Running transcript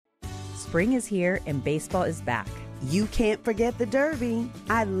Spring is here and baseball is back. You can't forget the Derby.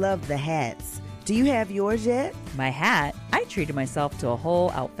 I love the hats. Do you have yours yet? My hat? I treated myself to a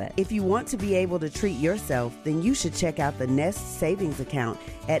whole outfit. If you want to be able to treat yourself, then you should check out the Nest Savings Account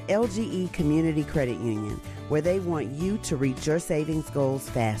at LGE Community Credit Union, where they want you to reach your savings goals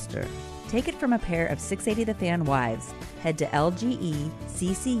faster. Take it from a pair of 680 The Fan wives. Head to lgeccu.org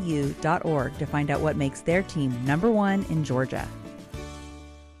to find out what makes their team #1 in Georgia.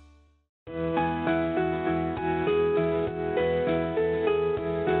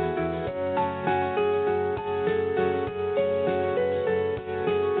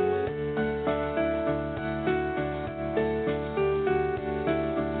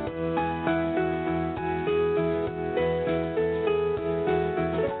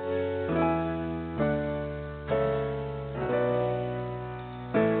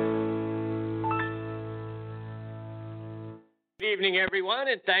 Good evening, everyone,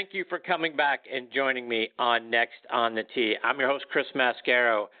 and thank you for coming back and joining me on Next on the Tee. I'm your host, Chris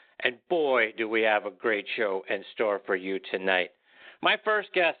Mascaro, and boy, do we have a great show in store for you tonight. My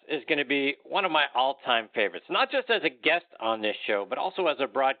first guest is going to be one of my all-time favorites, not just as a guest on this show, but also as a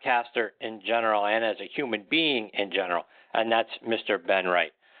broadcaster in general and as a human being in general, and that's Mr. Ben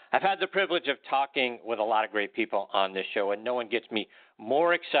Wright. I've had the privilege of talking with a lot of great people on this show, and no one gets me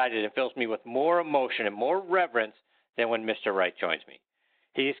more excited and fills me with more emotion and more reverence than when Mr. Wright joins me.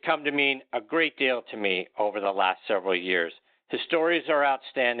 He's come to mean a great deal to me over the last several years. His stories are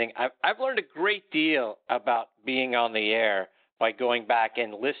outstanding. I've learned a great deal about being on the air by going back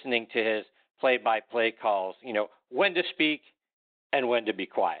and listening to his play-by-play calls, when to speak and when to be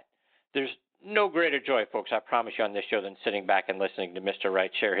quiet. There's no greater joy, folks, I promise you, on this show than sitting back and listening to Mr. Wright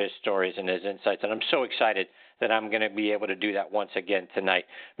share his stories and his insights, and I'm so excited that I'm going to be able to do that once again tonight.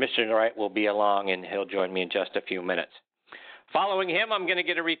 Mr. Wright will be along, and he'll join me in just a few minutes. Following him, I'm going to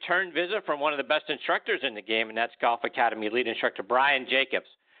get a return visit from one of the best instructors in the game, and that's Golf Academy lead instructor Brian Jacobs.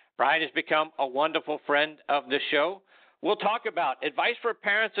 Brian has become a wonderful friend of the show. We'll talk about advice for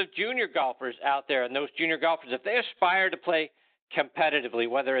parents of junior golfers out there, and those junior golfers, if they aspire to play competitively,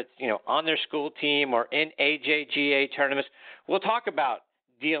 whether it's on their school team or in AJGA tournaments. We'll talk about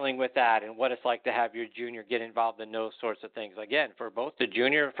dealing with that and what it's like to have your junior get involved in those sorts of things. Again, for both the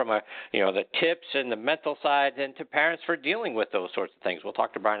junior from the tips and the mental side, and to parents for dealing with those sorts of things. We'll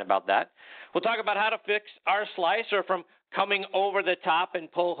talk to Brian about that. We'll talk about how to fix our slicer from coming over the top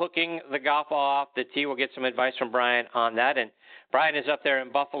and pull hooking the golf ball off the tee. We'll get some advice from Brian on that. And Brian is up there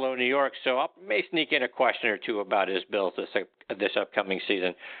in Buffalo, New York, so I may sneak in a question or two about his bills this upcoming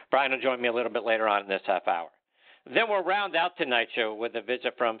season. Brian will join me a little bit later on in this half hour. Then we'll round out tonight's show with a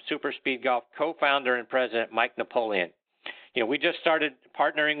visit from SuperSpeed Golf co-founder and president Mike Napoleon. We just started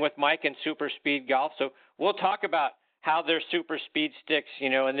partnering with Mike and SuperSpeed Golf, so we'll talk about how their SuperSpeed sticks,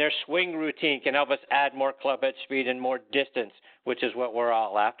 and their swing routine can help us add more club head speed and more distance, which is what we're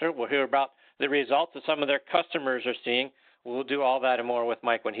all after. We'll hear about the results that some of their customers are seeing. We'll do all that and more with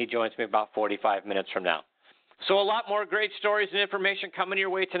Mike when he joins me about 45 minutes from now. So a lot more great stories and information coming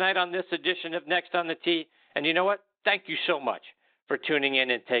your way tonight on this edition of Next on the Tee. And you know what? Thank you so much for tuning in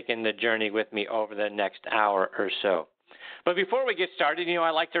and taking the journey with me over the next hour or so. But before we get started, I'd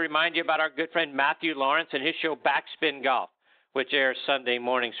like to remind you about our good friend Matthew Lawrence and his show Backspin Golf, which airs Sunday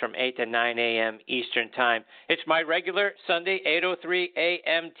mornings from 8 to 9 a.m. Eastern Time. It's my regular Sunday 8:03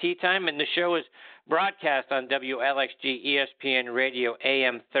 a.m. tee time, and the show is broadcast on WLXG ESPN Radio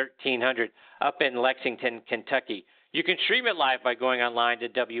AM 1300 up in Lexington, Kentucky. You can stream it live by going online to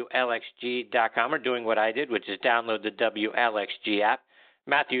WLXG.com or doing what I did, which is download the WLXG app.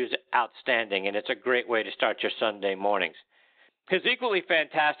 Matthew's outstanding, and it's a great way to start your Sunday mornings. His equally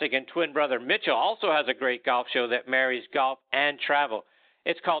fantastic and twin brother Mitchell also has a great golf show that marries golf and travel.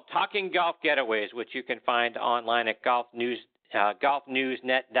 It's called Talking Golf Getaways, which you can find online at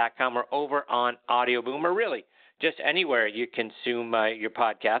golfnewsnet.com or over on Audio Boom, or really just anywhere you consume your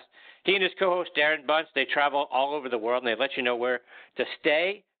podcast. He and his co-host Darren Bunce, they travel all over the world, and they let you know where to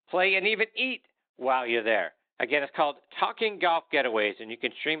stay, play, and even eat while you're there. Again, it's called Talking Golf Getaways, and you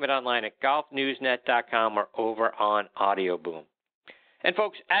can stream it online at golfnewsnet.com or over on Audio Boom. And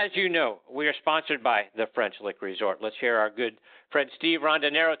folks, as you know, we are sponsored by the French Lick Resort. Let's hear our good friend Steve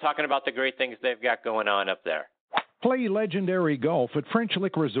Rondinero talking about the great things they've got going on up there. Play legendary golf at French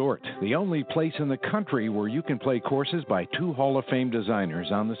Lick Resort, the only place in the country where you can play courses by two Hall of Fame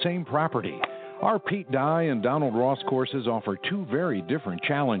designers on the same property. Our Pete Dye and Donald Ross courses offer two very different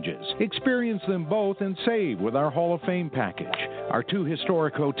challenges. Experience them both and save with our Hall of Fame package. Our two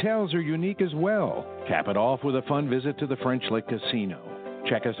historic hotels are unique as well. Cap it off with a fun visit to the French Lick Casino.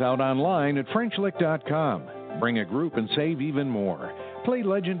 Check us out online at FrenchLick.com. Bring a group and save even more. Play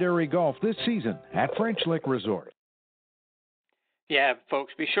legendary golf this season at French Lick Resort. Yeah,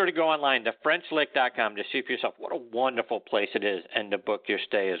 folks, be sure to go online to FrenchLick.com to see for yourself what a wonderful place it is and to book your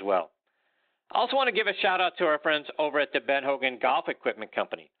stay as well. I also want to give a shout out to our friends over at the Ben Hogan Golf Equipment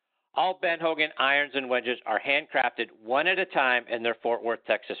Company. All Ben Hogan irons and wedges are handcrafted one at a time in their Fort Worth,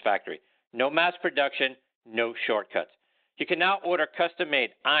 Texas factory. No mass production, no shortcuts. You can now order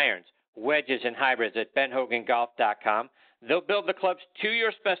custom-made irons, wedges, and hybrids at benhogangolf.com. They'll build the clubs to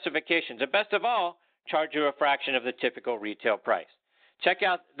your specifications, and best of all, charge you a fraction of the typical retail price. Check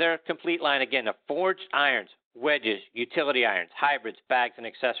out their complete line again of forged irons, wedges, utility irons, hybrids, bags, and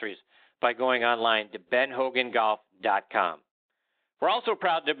accessories by going online to benhogangolf.com. We're also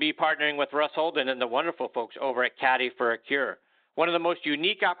proud to be partnering with Russ Holden and the wonderful folks over at Caddy for a Cure. One of the most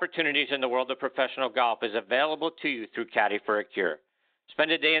unique opportunities in the world of professional golf is available to you through Caddy for a Cure.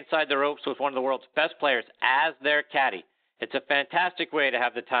 Spend a day inside the ropes with one of the world's best players as their caddy. It's a fantastic way to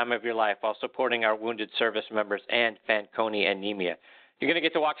have the time of your life while supporting our wounded service members and Fanconi anemia. You're going to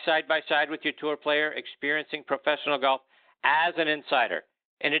get to walk side by side with your tour player, experiencing professional golf as an insider.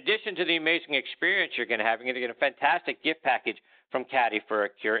 In addition to the amazing experience you're going to have, you're going to get a fantastic gift package from Caddy for a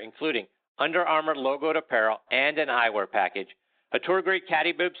Cure, including Under Armour logoed apparel and an eyewear package, a tour-grade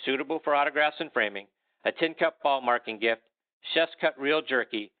caddy bib suitable for autographs and framing, a tin cup ball marking gift, chef's cut real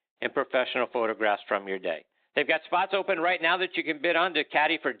jerky, and professional photographs from your day. They've got spots open right now that you can bid on to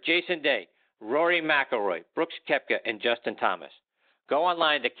caddy for Jason Day, Rory McIlroy, Brooks Koepka, and Justin Thomas. Go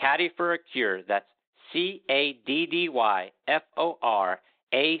online to Caddy for a Cure. That's CADDYFORACURE,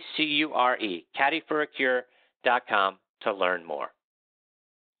 caddyforacure.com to learn more.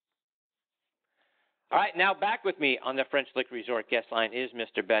 All right, now back with me on the French Lick Resort guest line is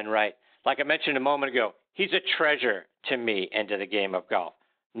Mr. Ben Wright. Like I mentioned a moment ago, he's a treasure to me and to the game of golf.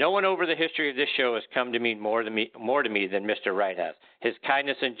 No one over the history of this show has come to mean more to me than Mr. Wright has. His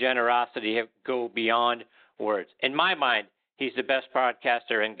kindness and generosity go beyond words. In my mind, he's the best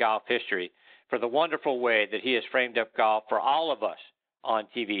broadcaster in golf history for the wonderful way that he has framed up golf for all of us on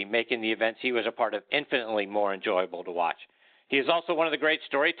TV, making the events he was a part of infinitely more enjoyable to watch. He is also one of the great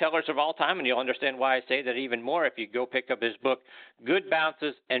storytellers of all time, and you'll understand why I say that even more if you go pick up his book, Good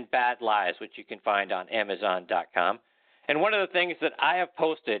Bounces and Bad Lies, which you can find on Amazon.com. And one of the things that I have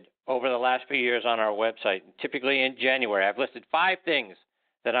posted over the last few years on our website, typically in January, I've listed 5 things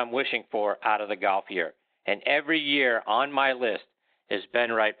that I'm wishing for out of the golf year. And every year on my list is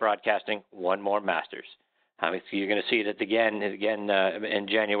Ben Wright broadcasting one more Masters. You're going to see it again in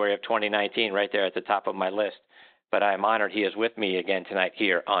January of 2019, right there at the top of my list. But I'm honored he is with me again tonight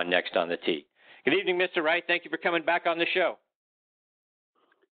here on Next on the Tee. Good evening, Mr. Wright. Thank you for coming back on the show.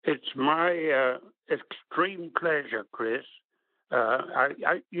 It's my extreme pleasure, Chris.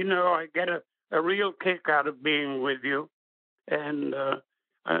 I get a real kick out of being with you, and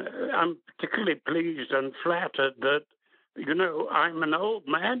I'm particularly pleased and flattered that, I'm an old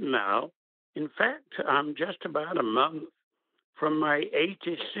man now. In fact, I'm just about a month from my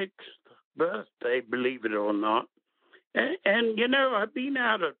 86th birthday, believe it or not. And I've been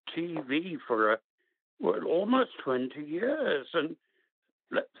out of TV for almost 20 years, and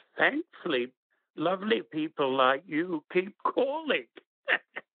thankfully, lovely people like you keep calling.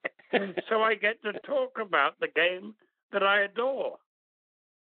 So I get to talk about the game that I adore.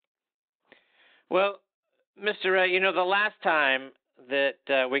 Well, Mr. Wright, the last time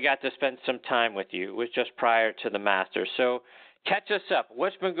that we got to spend some time with you was just prior to the Masters. So catch us up.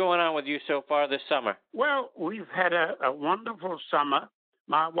 What's been going on with you so far this summer? Well, we've had a wonderful summer.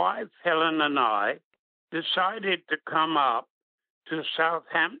 My wife, Helen, and I decided to come up to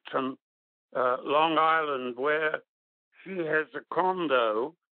Southampton, Long Island, where she has a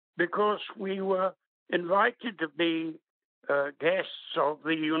condo, because we were invited to be guests of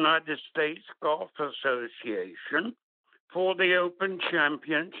the United States Golf Association for the Open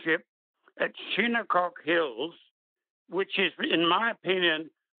Championship at Shinnecock Hills, which is, in my opinion,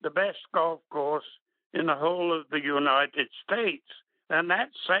 the best golf course in the whole of the United States. And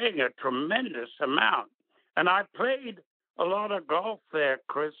that's saying a tremendous amount. And I played a lot of golf there,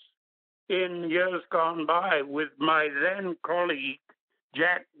 Chris, in years gone by with my then colleague,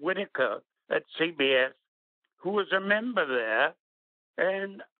 Jack Whitaker at CBS, who was a member there.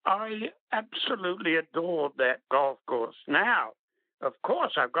 And I absolutely adored that golf course. Now, of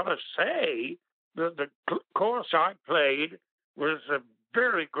course, I've got to say that the course I played was a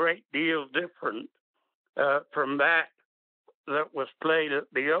very great deal different from that was played at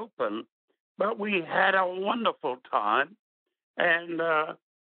the Open. But we had a wonderful time, and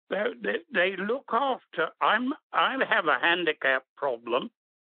they look after. I have a handicap problem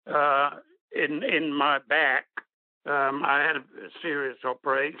in my back, I had a serious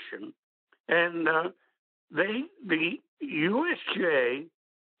operation, and the USGA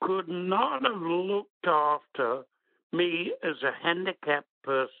could not have looked after me as a handicapped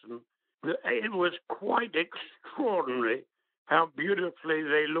person. It was quite extraordinary how beautifully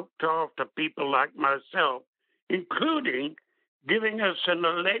they looked after people like myself, including giving us an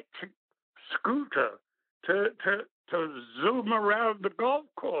electric scooter to zoom around the golf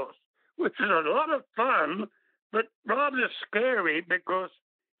course, which is a lot of fun, but rather scary because,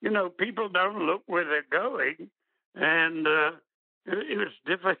 people don't look where they're going. And it was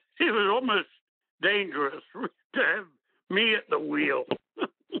different. It was almost dangerous to have me at the wheel.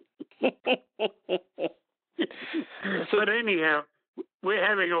 But anyhow, we're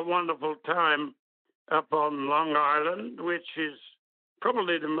having a wonderful time up on Long Island, which is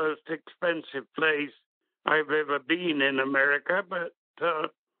probably the most expensive place I've ever been in America. But,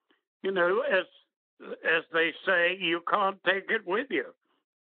 as they say, you can't take it with you.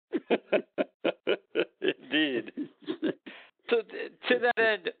 Indeed. So to that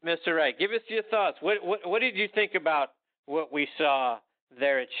end, Mr. Wright, give us your thoughts. What did you think about what we saw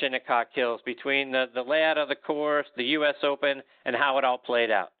there at Shinnecock Hills between the layout of the course, the U.S. Open, and how it all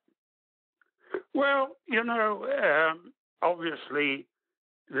played out? Well, obviously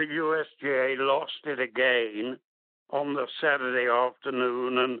the USGA lost it again on the Saturday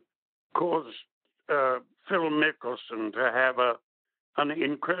afternoon and caused Phil Mickelson to have an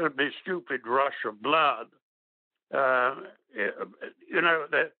incredibly stupid rush of blood.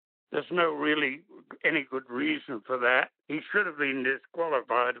 There's no really any good reason for that. He should have been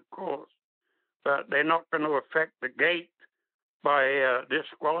disqualified, of course, but they're not going to affect the gate by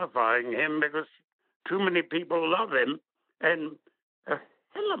disqualifying him because too many people love him, and a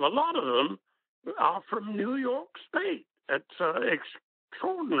hell of a lot of them are from New York State. It's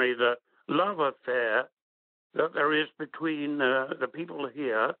extraordinary, the love affair that there is between the people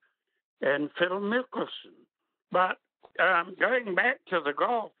here and Phil Mickelson. But going back to the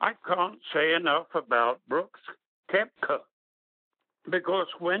golf, I can't say enough about Brooks Koepka, because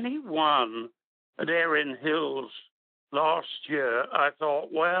when he won at Erin Hills last year, I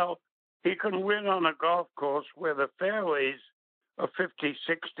thought, well, he can win on a golf course where the fairways are 50,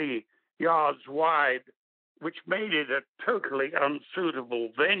 60 yards wide, which made it a totally unsuitable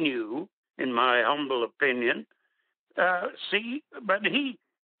venue, in my humble opinion. But he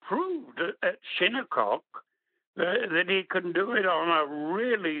proved at Shinnecock that he can do it on a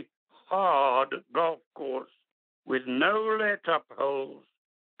really hard golf course with no let-up holes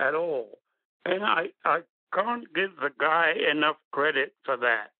at all. And I can't give the guy enough credit for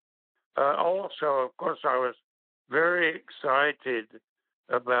that. Also, of course, I was very excited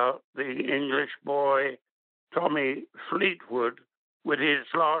about the English boy, Tommy Fleetwood, with his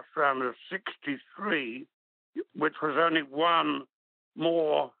last round of 63, which was only one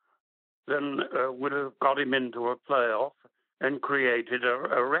more than would have got him into a playoff and created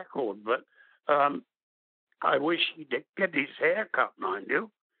a record. But I wish he'd get his hair cut, mind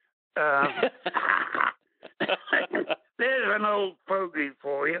you. There's an old fogey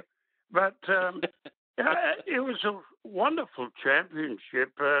for you. But it was a wonderful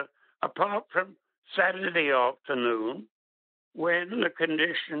championship, apart from Saturday afternoon, when the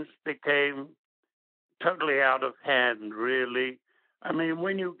conditions became totally out of hand, really. I mean,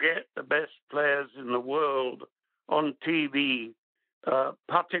 when you get the best players in the world on TV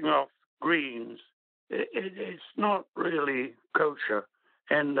putting off greens, it's not really kosher.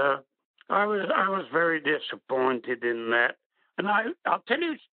 And I was very disappointed in that. And I'll tell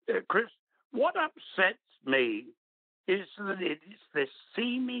you, Chris, what upsets me is that it is this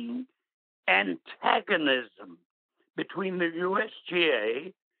seeming antagonism between the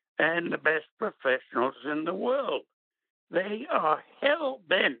USGA and the best professionals in the world. They are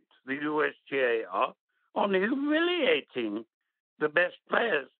hell-bent, the USGA are, on humiliating the best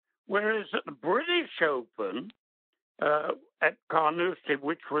players. Whereas at the British Open at Carnoustie,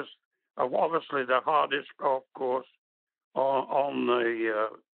 which was obviously the hardest golf course on the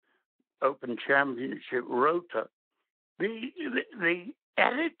Open Championship rota, the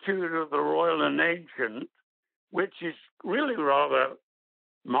attitude of the Royal and Ancient, which is really rather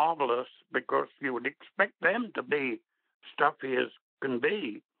marvelous because you would expect them to be stuffy as can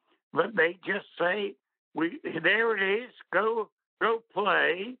be, but they just say, there it is, go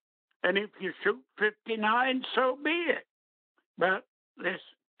play, and if you shoot 59, so be it. But this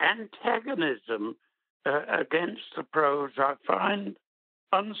antagonism against the pros, I find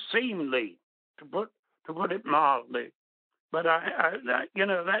unseemly, to put it mildly. But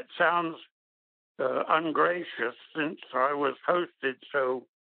that sounds ungracious, since I was hosted so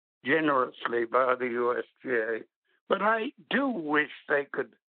generously by the USGA. But I do wish they could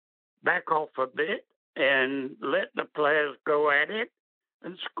back off a bit and let the players go at it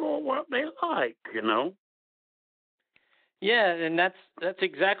and score what they like, you know. Yeah, and that's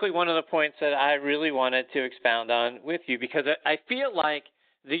exactly one of the points that I really wanted to expound on with you, because I feel like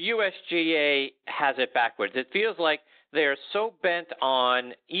the USGA has it backwards. It feels like they're so bent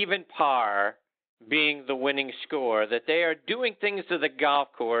on even par being the winning score that they are doing things to the golf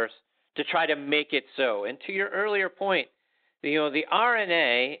course to try to make it so. And to your earlier point, the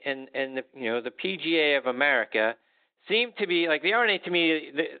R&A and the PGA of America seem to be like the R&A. To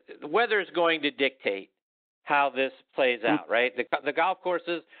me, the weather is going to dictate how this plays out, right? The golf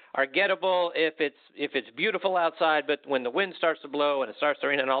courses are gettable if it's beautiful outside, but when the wind starts to blow and it starts to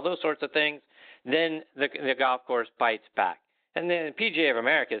rain and all those sorts of things, then the golf course bites back. And then PGA of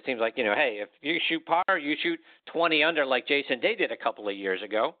America, it seems like, hey, if you shoot par, you shoot 20 under like Jason Day did a couple of years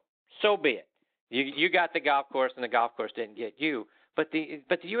ago, so be it. You got the golf course and the golf course didn't get you. But the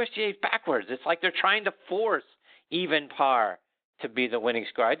USGA is backwards. It's like they're trying to force even par to be the winning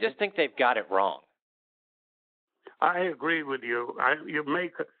score. I just think they've got it wrong. I agree with you. You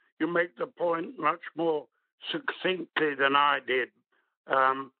make the point much more succinctly than I did.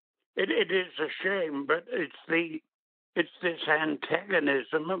 It is a shame, but it's this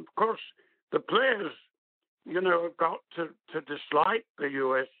antagonism. Of course, the players, have got to dislike the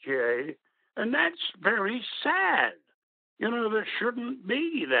USGA, and that's very sad. There shouldn't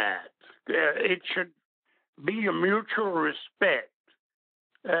be that. It should be a mutual respect.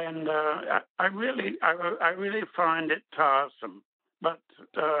 And I really find it tiresome. But,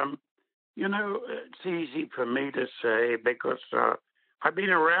 it's easy for me to say because I've been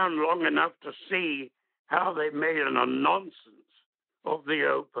around long enough to see how they made a nonsense of the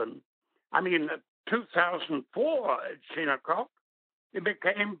Open. I mean, 2004 at Shinnecock, it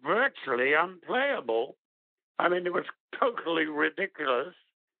became virtually unplayable. I mean, it was totally ridiculous.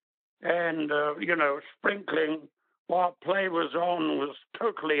 And, sprinkling while play was on was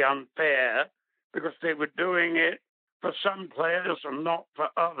totally unfair because they were doing it for some players and not for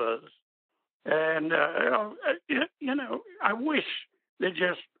others. And, I wish they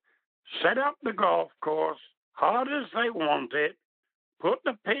just set up the golf course hard as they want it, put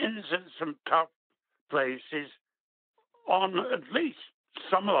the pins in some tough places on at least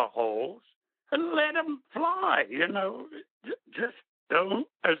some of the holes, and let them fly, Just don't,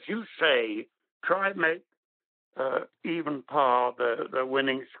 as you say, try make even par the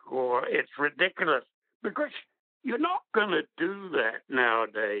winning score. It's ridiculous because you're not going to do that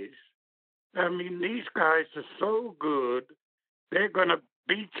nowadays. I mean, these guys are so good, they're going to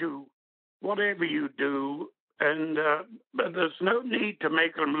beat you whatever you do, and but there's no need to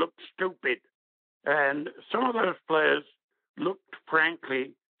make them look stupid. And some of those players looked,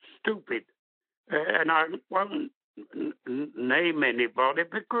 frankly, stupid. And I won't name anybody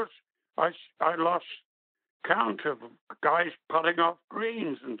because I lost count of guys putting off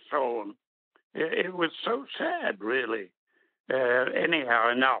greens and so on. It was so sad, really.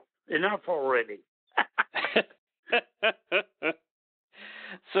 Anyhow, enough already.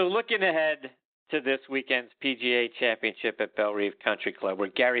 So looking ahead to this weekend's PGA Championship at Bellerive Country Club, where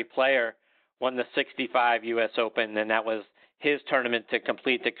Gary Player won the 65 U.S. Open, and that was his tournament to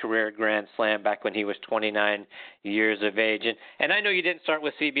complete the career Grand Slam back when he was 29 years of age. And I know you didn't start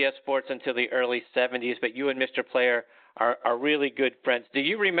with CBS Sports until the early 70s, but you and Mr. Player are really good friends. Do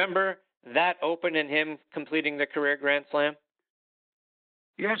you remember that Open and him completing the career Grand Slam?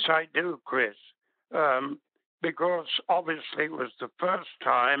 Yes, I do, Chris. Because obviously it was the first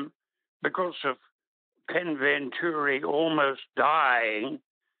time, because of Ken Venturi almost dying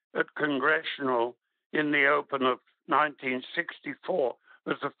at Congressional in the Open of 1964. It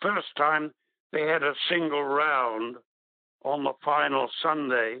was the first time they had a single round on the final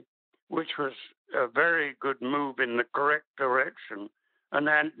Sunday, which was a very good move in the correct direction and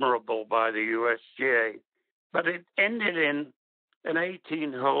admirable by the USGA. But it ended in an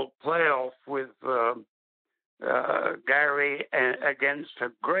 18-hole playoff with Gary against a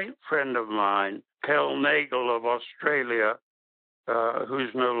great friend of mine, Kel Nagel of Australia,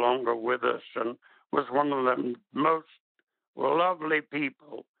 who's no longer with us and was one of the most lovely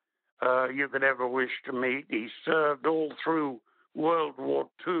people you could ever wish to meet. He served all through World War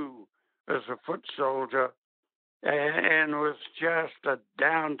II as a foot soldier and was just a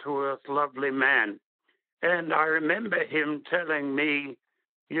down-to-earth, lovely man. And I remember him telling me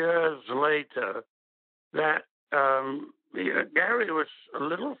years later that Gary was a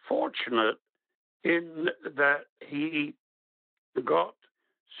little fortunate in that he got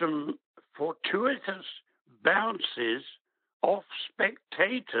some fortuitous bounces off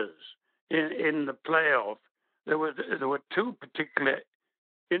spectators in the playoff. there were two particular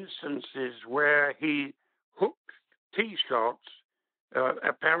instances where he hooked tee shots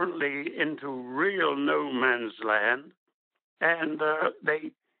apparently into real no man's land, and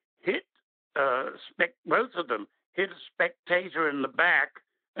they hit both of them hit a spectator in the back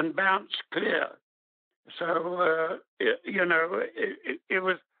and bounced clear. So it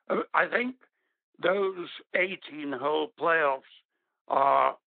was. I think those 18-hole playoffs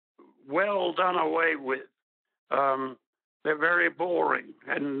are well done away with. They're very boring,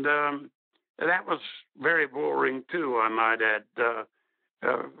 and that was very boring too, I might add.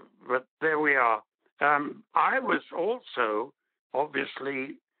 But there we are. I was also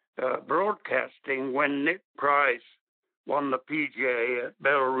obviously broadcasting when Nick Price won the PGA at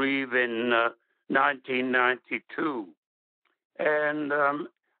Bellerive in 1992. And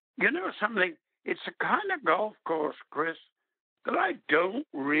something, it's a kind of golf course, Chris, that I don't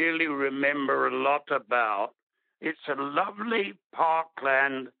really remember a lot about. It's a lovely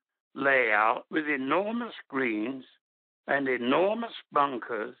parkland layout with enormous greens and enormous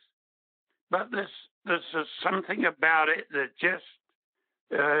bunkers, but there's something about it that just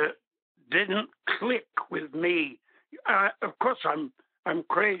didn't click with me. Of course, I'm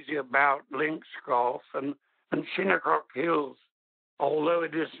crazy about links golf and Shinnecock Hills, although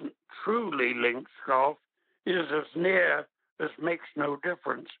it isn't truly links golf, is as near as makes no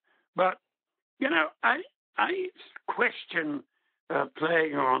difference. But I question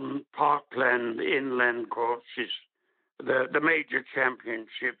playing on parkland inland courses, the major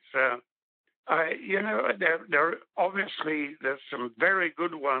championships. There obviously there's some very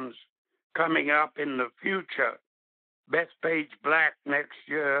good ones coming up in the future. Bethpage Black next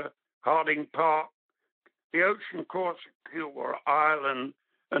year, Harding Park, the Ocean Course at Kilgore Island,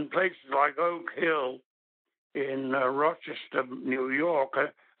 and places like Oak Hill in Rochester, New York.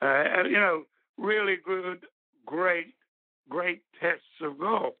 Really good, great tests of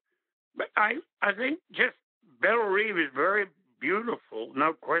golf. But I think just Bellerive is very beautiful,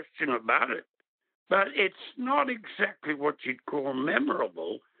 no question about it. But it's not exactly what you'd call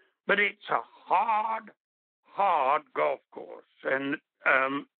memorable, but it's a hard golf course. And,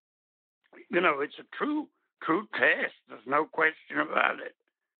 it's a true test. There's no question about it.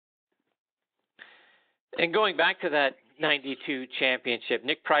 And going back to that 92 championship,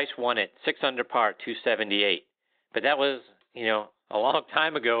 Nick Price won it, 6 under par, 278. But that was, a long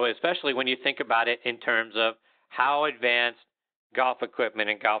time ago, especially when you think about it in terms of how advanced golf equipment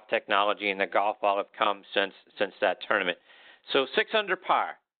and golf technology and the golf ball have come since that tournament. So 6 under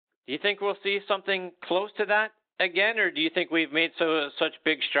par. Do you think we'll see something close to that again, or do you think we've made such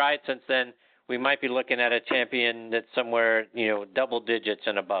big strides since then we might be looking at a champion that's somewhere, double digits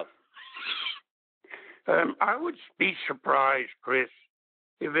and above? I would be surprised, Chris,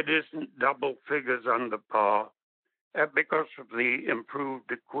 if it isn't double figures under par because of the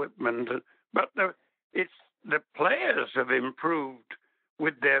improved equipment. But the players have improved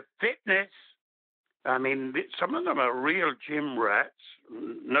with their fitness. I mean, some of them are real gym rats,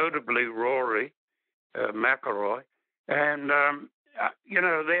 notably Rory McIlroy, and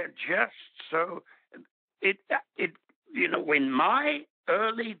they're just so. In my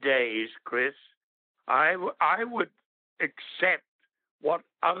early days, Chris, I would accept what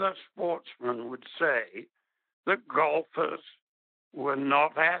other sportsmen would say, that golfers were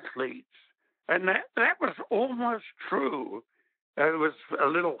not athletes. And that was almost true. It was a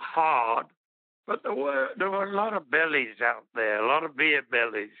little hard, but there were a lot of bellies out there, a lot of beer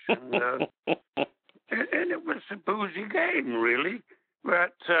bellies. And, and it was a boozy game, really.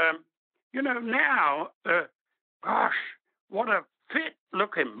 But, now, gosh, what a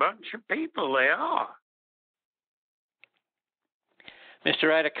fit-looking bunch of people they are. Mr.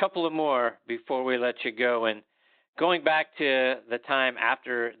 Wright, a couple of more before we let you go. And going back to the time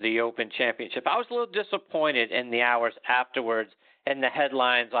after the Open Championship, I was a little disappointed in the hours afterwards and the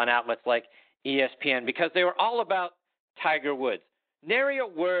headlines on outlets like ESPN because they were all about Tiger Woods. Nary a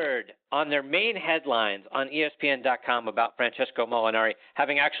word on their main headlines on ESPN.com about Francesco Molinari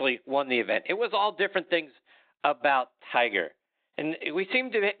having actually won the event. It was all different things about Tiger. And we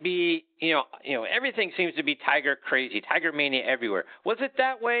seem to be, everything seems to be Tiger crazy, Tiger mania everywhere. Was it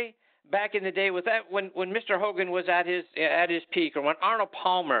that way back in the day? Was that when Mr. Hogan was at his peak, or when Arnold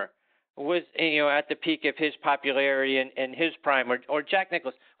Palmer was at the peak of his popularity and his prime, or Jack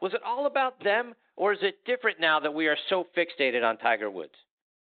Nicklaus? Was it all about them, or is it different now that we are so fixated on Tiger Woods?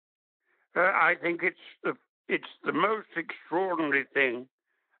 I think it's the most extraordinary thing.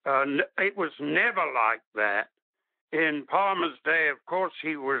 It was never like that. In Palmer's day, of course,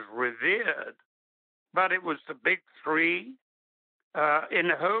 he was revered, but it was the big three. In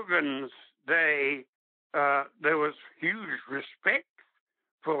Hogan's day, there was huge respect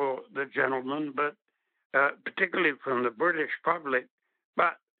for the gentleman, but particularly from the British public.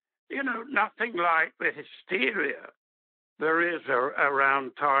 But, nothing like the hysteria there is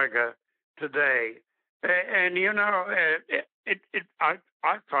around Tiger today. And,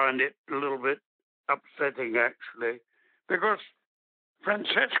 I find it a little bit upsetting, actually, because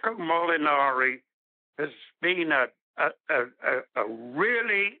Francesco Molinari has been a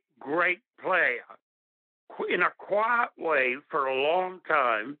really great player in a quiet way for a long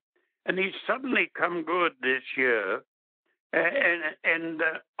time, and he's suddenly come good this year. And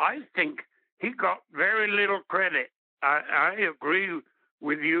I think he got very little credit. I agree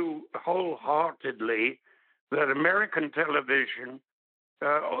with you wholeheartedly that American television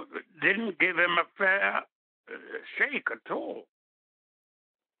didn't give him a fair shake at all.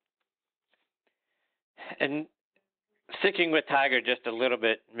 And sticking with Tiger just a little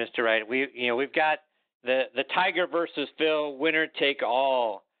bit, Mr. Wright, we've got the Tiger versus Phil winner take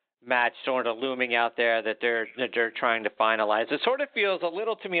all match sort of looming out there that they're trying to finalize. It sort of feels a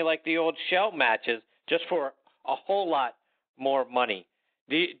little to me like the old Shell matches, just for a whole lot more money.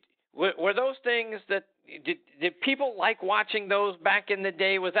 Were those things that did people like watching those back in the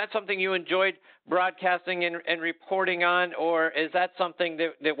day? Was that something you enjoyed broadcasting and reporting on, or is that something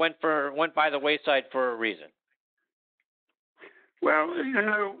that went by the wayside for a reason? Well,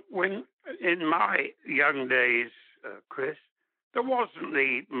 when in my young days, Chris, there wasn't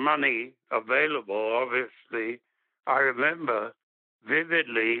the money available, obviously. I remember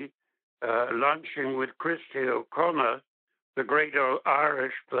vividly lunching with Christy O'Connor, the great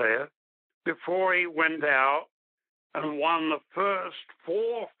Irish player, before he went out and won the first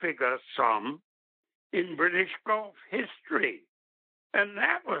four-figure sum in British golf history. And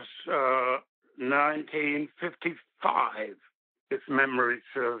that was 1955, if memory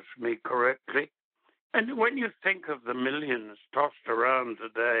serves me correctly. And when you think of the millions tossed around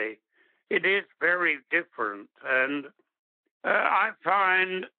today, it is very different. And I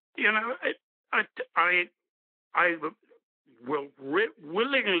find, I will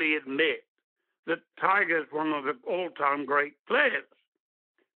willingly admit that Tiger's one of the all-time great players.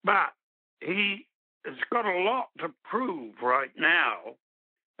 But he has got a lot to prove right now,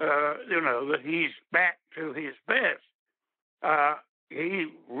 that he's back to his best.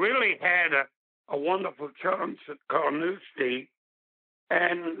 He really had a wonderful chance at Carnoustie,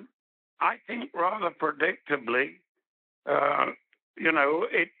 and I think rather predictably,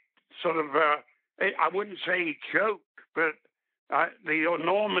 it sort of, I wouldn't say he choked, but the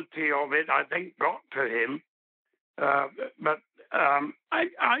enormity of it, I think, got to him. But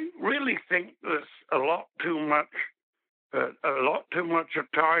I really think there's a lot too much of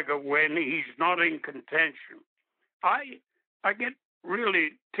Tiger when he's not in contention. I get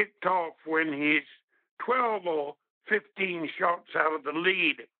really ticked off when he's 12 or 15 shots out of the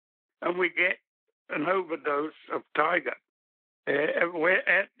lead, and we get an overdose of Tiger, at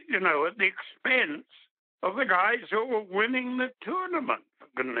the expense of the guys who were winning the tournament, for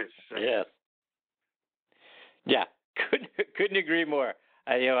goodness sake. Yes. Yeah, couldn't agree more.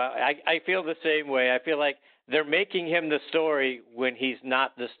 I feel the same way. I feel like they're making him the story when he's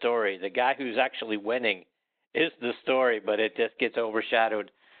not the story. The guy who's actually winning is the story, but it just gets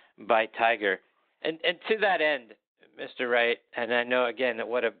overshadowed by Tiger. And to that end, Mr. Wright, and I know again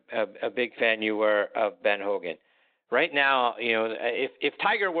what a big fan you were of Ben Hogan. Right now, if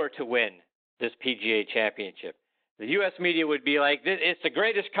Tiger were to win this PGA Championship, the U.S. media would be like, it's the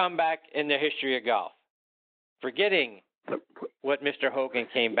greatest comeback in the history of golf. Forgetting what Mr. Hogan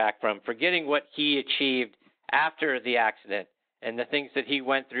came back from, forgetting what he achieved after the accident and the things that he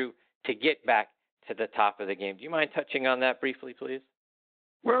went through to get back to the top of the game. Do you mind touching on that briefly, please?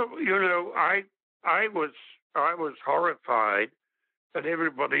 Well, I was horrified at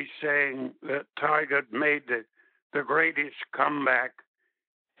everybody saying that Tiger made the greatest comeback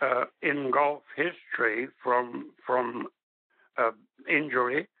in golf history from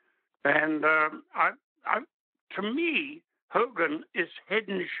injury, and to me, Hogan is head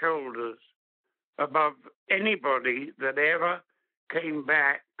and shoulders above anybody that ever came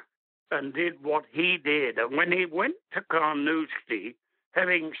back and did what he did. And when he went to Carnoustie,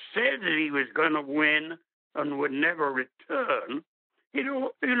 having said that he was going to win and would never return,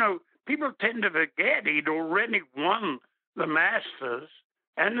 people tend to forget he'd already won the Masters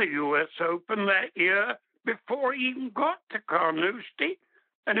and the U.S. Open that year before he even got to Carnoustie.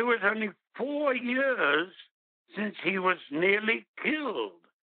 And it was only 4 years since he was nearly killed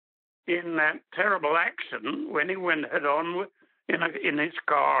in that terrible accident when he went head-on in his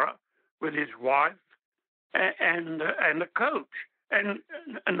car with his wife and a coach. And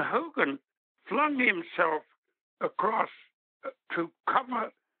Hogan flung himself across to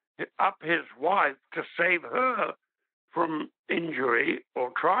cover up his wife to save her from injury,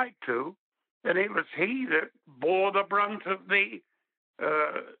 or tried to, and it was he that bore the brunt of the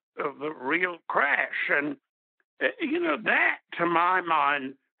real crash. And that, to my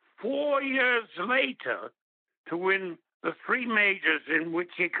mind, 4 years later, to win the three majors in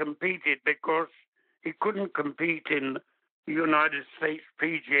which he competed, because he couldn't compete in the United States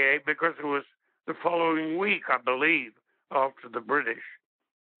PGA because it was the following week, I believe, after the British.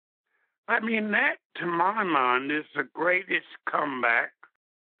 I mean, that, to my mind, is the greatest comeback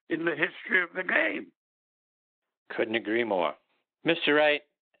in the history of the game. Couldn't agree more. Mr. Wright,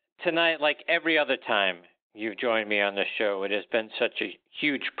 tonight, like every other time you've joined me on the show, it has been such a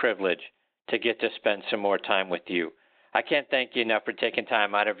huge privilege to get to spend some more time with you. I can't thank you enough for taking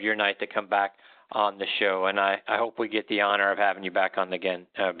time out of your night to come back on the show, and I hope we get the honor of having you back on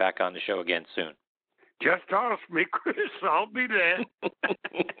the show again soon. Just ask me, Chris. I'll be there.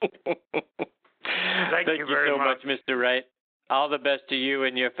 Thank you very much, Mr. Wright. All the best to you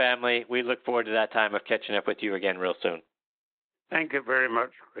and your family. We look forward to that time of catching up with you again real soon. Thank you very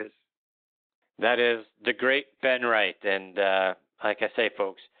much, Chris. That is the great Ben Wright. And like I say,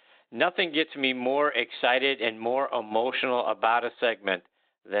 folks, nothing gets me more excited and more emotional about a segment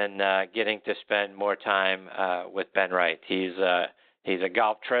than getting to spend more time with Ben Wright. He's a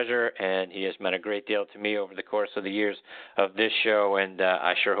golf treasure, and he has meant a great deal to me over the course of the years of this show, and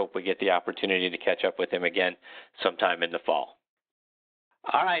I sure hope we get the opportunity to catch up with him again sometime in the fall.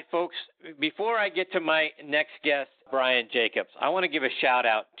 All right, folks, before I get to my next guest, Brian Jacobs, I want to give a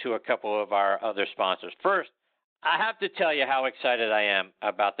shout-out to a couple of our other sponsors. First, I have to tell you how excited I am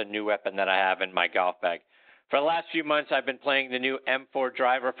about the new weapon that I have in my golf bag. For the last few months, I've been playing the new M4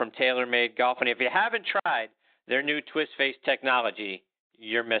 driver from TaylorMade Golf, and if you haven't tried their new twist face technology,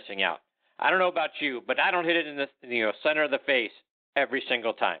 you're missing out. I don't know about you, but I don't hit it in the center of the face every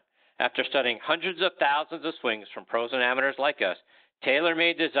single time. After studying hundreds of thousands of swings from pros and amateurs like us,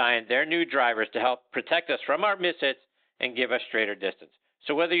 TaylorMade designed their new drivers to help protect us from our mishits and give us straighter distance.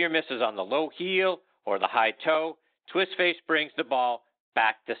 So whether your miss is on the low heel or the high toe, twist face brings the ball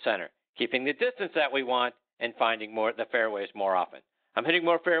back to center, keeping the distance that we want and finding the fairways more often. I'm hitting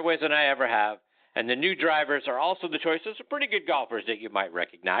more fairways than I ever have. And the new drivers are also the choices of pretty good golfers that you might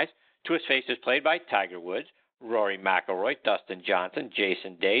recognize. Twist Face is played by Tiger Woods, Rory McIlroy, Dustin Johnson,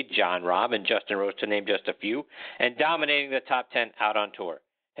 Jason Day, John Rahm, and Justin Rose, to name just a few, and dominating the top 10 out on tour.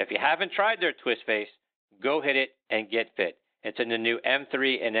 If you haven't tried their Twist Face, go hit it and get fit. It's in the new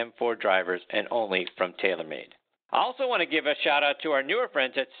M3 and M4 drivers and only from TaylorMade. I also want to give a shout-out to our newer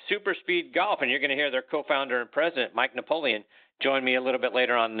friends at SuperSpeed Golf, and you're going to hear their co-founder and president, Mike Napoleon, join me a little bit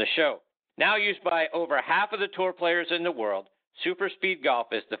later on in the show. Now used by over half of the tour players in the world, SuperSpeed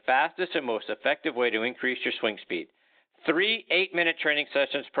Golf is the fastest and most effective way to increase your swing speed. 3 8-minute training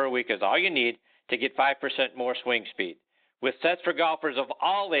sessions per week is all you need to get 5% more swing speed. With sets for golfers of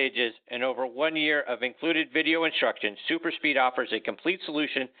all ages and over 1 year of included video instruction, SuperSpeed offers a complete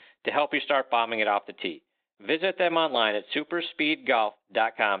solution to help you start bombing it off the tee. Visit them online at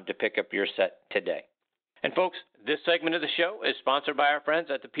superspeedgolf.com to pick up your set today. And folks, this segment of the show is sponsored by our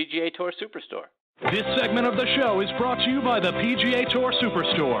friends at the PGA Tour Superstore. This segment of the show is brought to you by the PGA Tour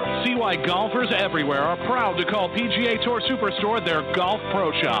Superstore. See why golfers everywhere are proud to call PGA Tour Superstore their golf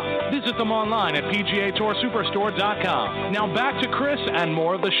pro shop. Visit them online at PGATourSuperstore.com. Now back to Chris and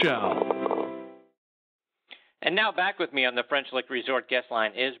more of the show. And now back with me on the French Lick Resort guest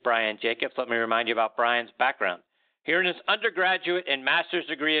line is Brian Jacobs. Let me remind you about Brian's background. Here in his undergraduate and master's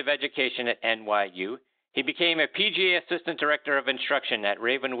degree of education at NYU, he became a PGA Assistant Director of Instruction at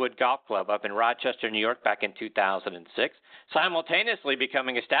Ravenwood Golf Club up in Rochester, New York back in 2006, simultaneously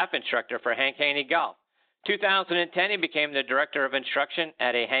becoming a staff instructor for Hank Haney Golf. 2010, he became the Director of Instruction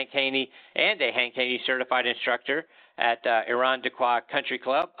at a Hank Haney Certified Instructor at Irondequoit Country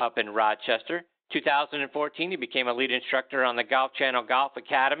Club up in Rochester. 2014, he became a lead instructor on the Golf Channel Golf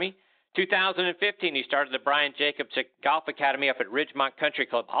Academy. 2015, he started the Brian Jacobs Golf Academy up at Ridgemont Country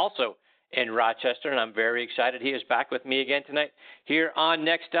Club, also in Rochester, and I'm very excited he is back with me again tonight here on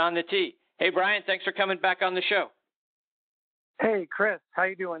Next on the Tee. Hey, Brian, thanks for coming back on the show. Hey, Chris, how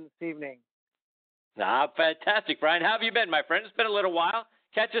you doing this evening? Fantastic, Brian. How have you been, my friend? It's been a little while.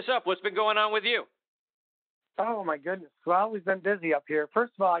 Catch us up. What's been going on with you? Oh, my goodness. Well, we've been busy up here.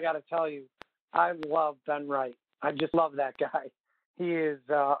 First of all, I got to tell you, I love Ben Wright. I just love that guy. He is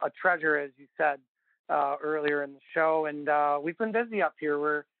a treasure, as you said earlier in the show, and we've been busy up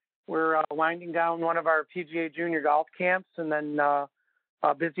here. We're winding down one of our PGA Junior golf camps, and then a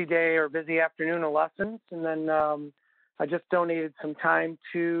busy day or busy afternoon of lessons, and then I just donated some time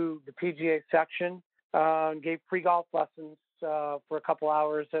to the PGA section and gave free golf lessons for a couple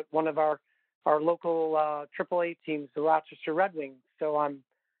hours at one of our local AAA teams, the Rochester Red Wings. So I'm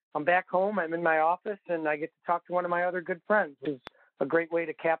back home. I'm in my office, and I get to talk to one of my other good friends, which is a great way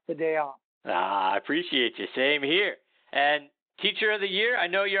to cap the day off. I appreciate you. Same here. And Teacher of the Year, I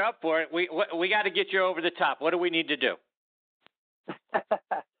know you're up for it. We got to get you over the top. What do we need to do?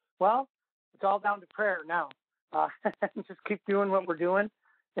 Well, it's all down to prayer now. Just keep doing what we're doing.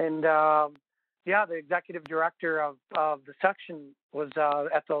 And, the executive director of the section was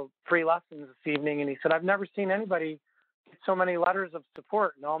at the free lessons this evening, and he said, I've never seen anybody get so many letters of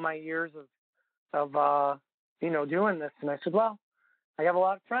support in all my years of doing this. And I said, well, I have a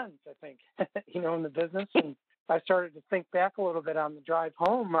lot of friends, I think, in the business. And I started to think back a little bit on the drive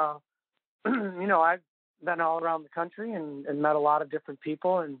home. I've been all around the country and met a lot of different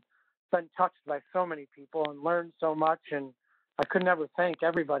people and been touched by so many people and learned so much. And I could never thank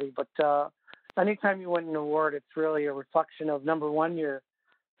everybody. But anytime you win an award, it's really a reflection of, number one, your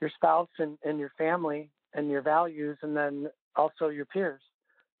spouse and your family and your values, and then also your peers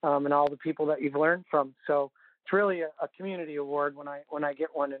and all the people that you've learned from. So it's really a community award when I get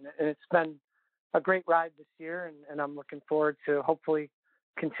one, and it's been a great ride this year, and I'm looking forward to hopefully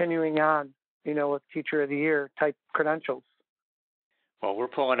continuing on, with Teacher of the Year type credentials. Well, we're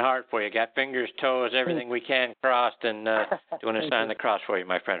pulling hard for you. Got fingers, toes, everything we can crossed, and doing a sign of the cross for you,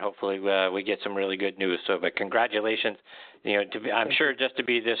 my friend. Hopefully we get some really good news. So, but congratulations. I'm sure just to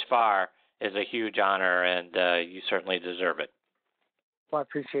be this far is a huge honor, and you certainly deserve it. Well, I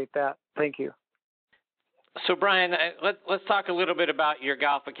appreciate that. Thank you. So, Brian, let's talk a little bit about your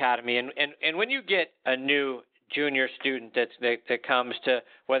golf academy. And when you get a new junior student that comes to,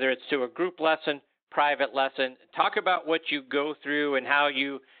 whether it's to a group lesson, private lesson, talk about what you go through and how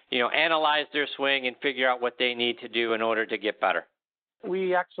you analyze their swing and figure out what they need to do in order to get better.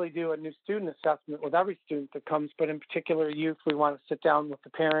 We actually do a new student assessment with every student that comes, but in particular youth, we want to sit down with the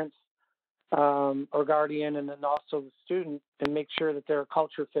parents or guardian, and then also the student, and make sure that they're a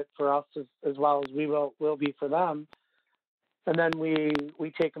culture fit for us as well as we will be for them. And then we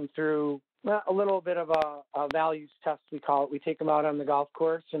take them through a little bit of a values test, we call it. We take them out on the golf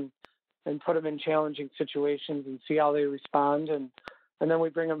course and put them in challenging situations and see how they respond. And then we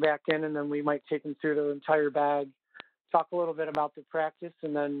bring them back in, and then we might take them through their entire bag, talk a little bit about their practice,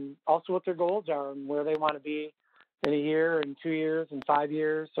 and then also what their goals are and where they want to be in a year and 2 years and 5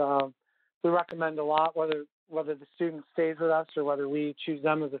 years. We recommend a lot, whether the student stays with us or whether we choose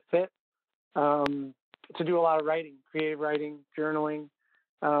them as a fit, to do a lot of writing, creative writing, journaling,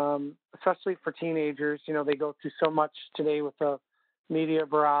 especially for teenagers. They go through so much today with the media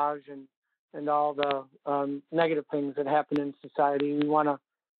barrage and all the negative things that happen in society. We want to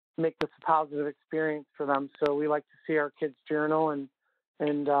make this a positive experience for them. So we like to see our kids journal, and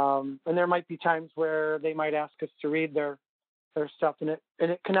there might be times where they might ask us to read their stuff, and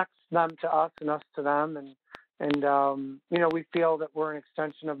it connects them to us and us to them, and we feel that we're an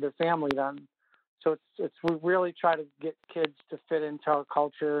extension of their family then. So we really try to get kids to fit into our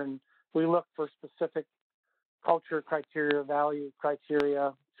culture, and we look for specific culture criteria, value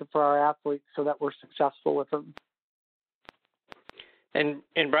criteria for our athletes so that we're successful with them. And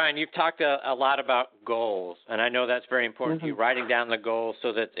Brian, you've talked a lot about goals, and I know that's very important to you, writing down the goals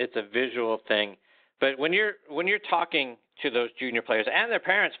so that it's a visual thing. But when you're talking to those junior players and their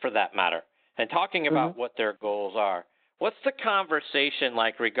parents, for that matter, and talking about what their goals are, what's the conversation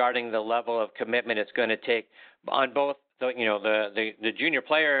like regarding the level of commitment it's going to take on both the junior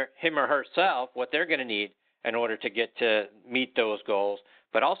player, him or herself, what they're going to need in order to get to meet those goals,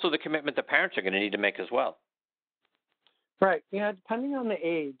 but also the commitment the parents are going to need to make as well? Right. Yeah, depending on the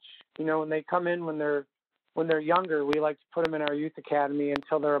age, when they come in when they're younger, we like to put them in our youth academy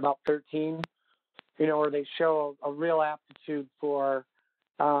until they're about 13, or they show a real aptitude for,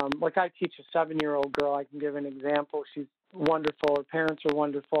 like I teach a 7-year-old girl. I can give an example. She's wonderful. Her parents are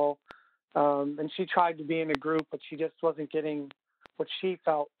wonderful. And she tried to be in a group, but she just wasn't getting what she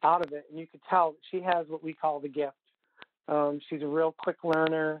felt out of it. And you could tell that she has what we call the gift. She's a real quick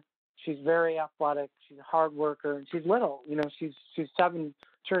learner. She's very athletic. She's a hard worker, and she's little. She's 7,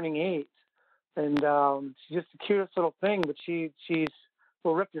 turning 8, and she's just the cutest little thing. But she's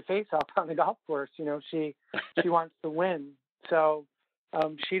will rip your face off on the golf course. She wants to win. So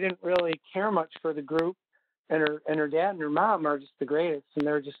she didn't really care much for the group, and her dad and her mom are just the greatest. And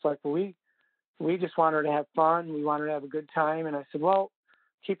they're just like, well, we just want her to have fun. We want her to have a good time. And I said, well,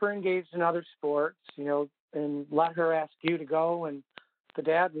 keep her engaged in other sports, and let her ask you to go. And the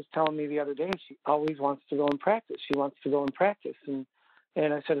dad was telling me the other day, she always wants to go and practice. She wants to go and practice. And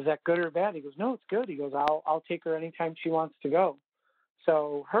And I said, is that good or bad? He goes, no, it's good. He goes, I'll take her anytime she wants to go.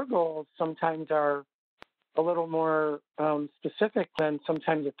 So her goals sometimes are a little more specific than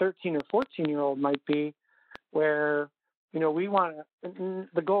sometimes a 13 or 14-year-old might be, where, we want to,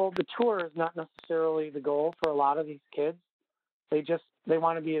 the tour is not necessarily the goal for a lot of these kids. They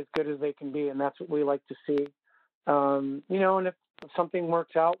want to be as good as they can be, and that's what we like to see. And if something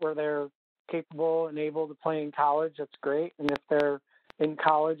works out where they're capable and able to play in college, that's great. And if they're in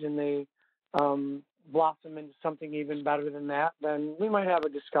college and they blossom into something even better than that, then we might have a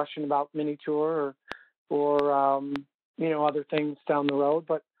discussion about mini tour or other things down the road.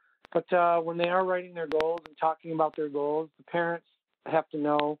 But when they are writing their goals and talking about their goals, the parents have to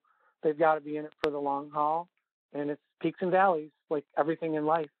know they've got to be in it for the long haul. And it's peaks and valleys, like everything in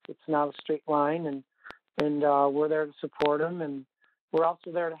life. It's not a straight line, and we're there to support them, and we're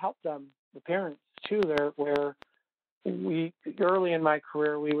also there to help them, the parents too. There, where we early in my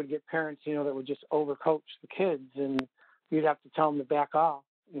career, we would get parents, that would just overcoach the kids, and you'd have to tell them to back off,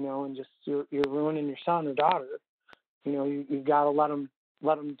 and just you're ruining your son or daughter. You've got to let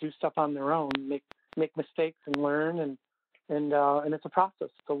them do stuff on their own, make mistakes and learn, and it's a process.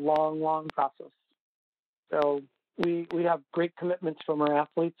 It's a long process. So we have great commitments from our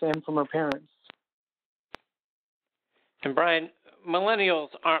athletes and from our parents. And Brian, millennials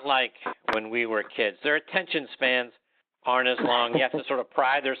aren't like when we were kids. Their attention spans aren't as long. You have to sort of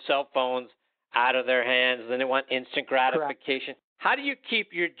pry their cell phones out of their hands. Then they want instant gratification. Correct. How do you keep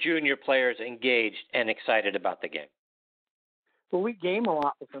your junior players engaged and excited about the game? Well, we game a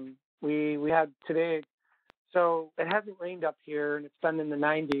lot with them. We had today, so it hasn't rained up here, and it's been in the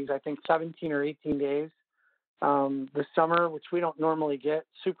 90s, I think 17 or 18 days. This summer, which we don't normally get,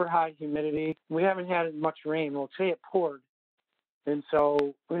 super high humidity. We haven't had much rain. Well, today it poured. And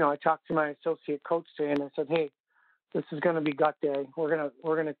so, I talked to my associate coach today and I said, hey, this is going to be gut day. We're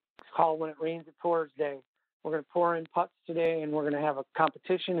going to call when it rains, it pours day. We're going to pour in putts today, and we're going to have a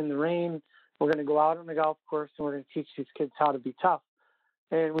competition in the rain. We're going to go out on the golf course, and we're going to teach these kids how to be tough.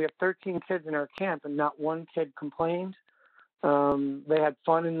 And we have 13 kids in our camp, and not one kid complained. They had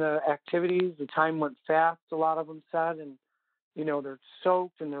fun in the activities. The time went fast, a lot of them said, and, they're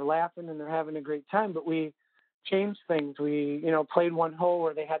soaked and they're laughing and they're having a great time. But we changed things. We, played one hole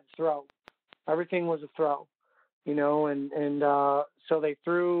where they had to throw. Everything was a throw, and so they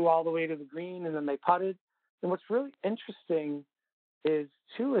threw all the way to the green, and then they putted. And what's really interesting is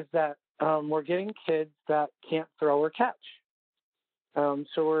that we're getting kids that can't throw or catch.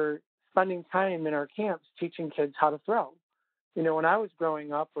 So we're spending time in our camps teaching kids how to throw. When I was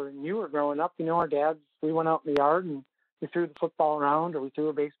growing up, or you were growing up, our dads, we went out in the yard and we threw the football around, or we threw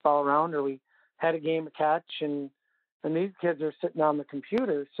a baseball around, or we had a game of catch, and these kids are sitting on the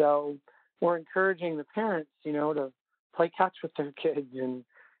computer. So we're encouraging the parents, to play catch with their kids and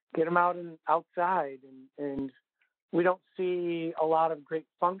get them out and outside. And we don't see a lot of great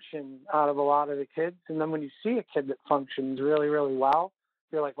function out of a lot of the kids. And then when you see a kid that functions really, really well,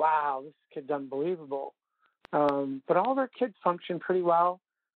 you're like, wow, this kid's unbelievable. But all of our kids function pretty well.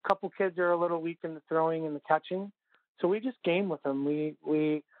 A couple kids are a little weak in the throwing and the catching. So we just game with them.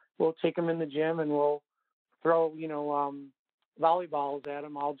 We'll take them in the gym and we'll throw, volleyballs at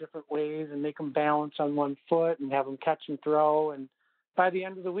them all different ways and make them balance on one foot and have them catch and throw. And by the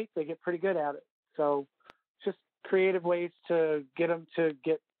end of the week, they get pretty good at it. So just creative ways to get them to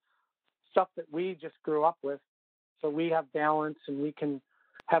get stuff that we just grew up with. So we have balance, and we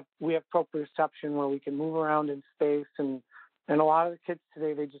have proprioception where we can move around in space. And a lot of the kids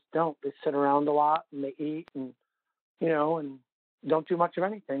today, they just don't. They sit around a lot and they eat and don't do much of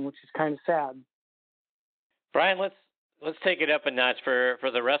anything, which is kind of sad. Brian, let's take it up a notch for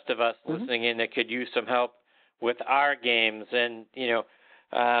the rest of us listening in that could use some help with our games. And,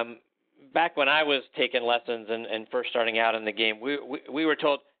 back when I was taking lessons and first starting out in the game, we were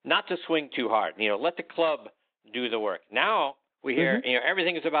told not to swing too hard. Let the club do the work. Now we hear,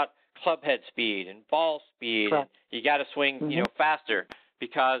 everything is about club head speed and ball speed. And you got to swing, faster,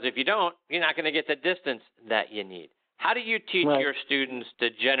 because if you don't, you're not going to get the distance that you need. How do you teach your students to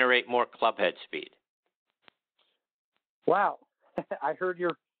generate more club head speed? Wow. I heard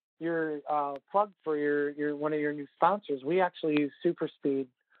your plug for your one of your new sponsors. We actually use SuperSpeed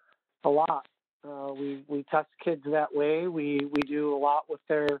a lot. We test kids that way. We do a lot with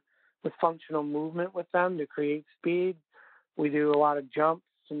functional movement with them to create speed. We do a lot of jumps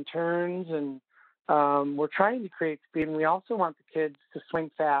and turns, and we're trying to create speed. And we also want the kids to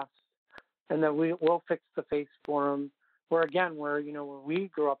swing fast, and then we'll fix the face for them. Where we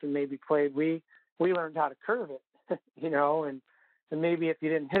grew up and maybe played, we learned how to curve it, and maybe if you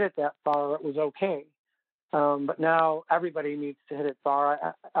didn't hit it that far, it was okay. But now everybody needs to hit it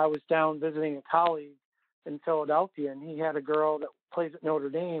far. I was down visiting a colleague in Philadelphia, and he had a girl that plays at Notre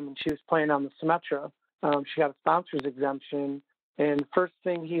Dame, and she was playing on the Symetra. She got a sponsor's exemption, and the first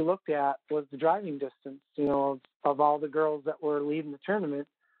thing he looked at was the driving distance, of all the girls that were leading the tournament.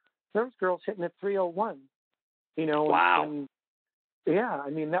 There was girls hitting at 3:01, Wow. And yeah, I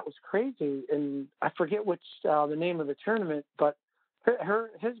mean, that was crazy. And I forget which the name of the tournament, but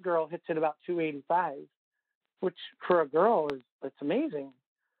his girl hits at about 285, which for a girl it's amazing.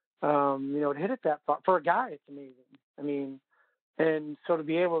 To hit it that far. For a guy, it's amazing. I mean, and so to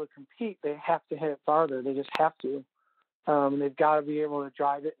be able to compete, they have to hit it farther. They just have to. They've got to be able to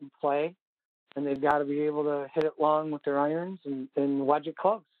drive it and play, and they've got to be able to hit it long with their irons and wedge it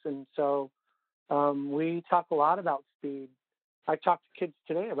close. And so we talk a lot about speed. I talked to kids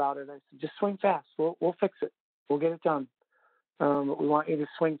today about it. I said, just swing fast. We'll fix it. We'll get it done. But we want you to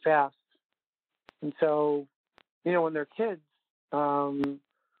swing fast. And so, when they're kids, the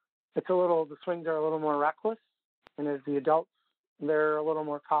swings are a little more reckless. And as the adults, they're a little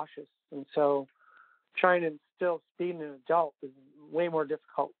more cautious. And so trying to instill speed in an adult is way more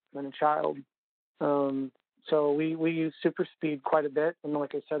difficult than a child. So we use SuperSpeed quite a bit. And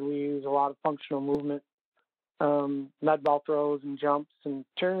like I said, we use a lot of functional movement, med ball throws and jumps and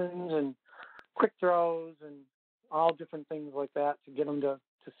turns and quick throws and all different things like that to get them to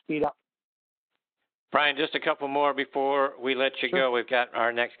speed up. Brian, just a couple more before we let you go. We've got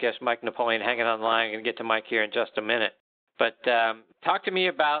our next guest, Mike Napoleon, hanging on the line. I'm going to get to Mike here in just a minute. But talk to me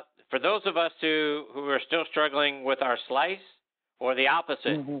about, for those of us who are still struggling with our slice, or the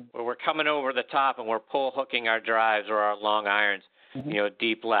opposite, where we're coming over the top and we're pull hooking our drives or our long irons,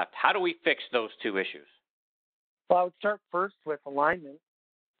 deep left. How do we fix those two issues? Well, I would start first with alignment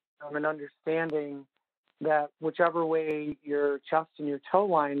and understanding that whichever way your chest and your toe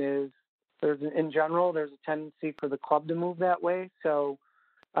line is, in general, there's a tendency for the club to move that way. So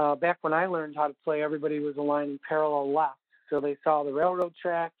back when I learned how to play, everybody was aligning parallel left. So they saw the railroad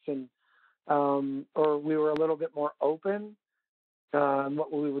tracks, and or we were a little bit more open.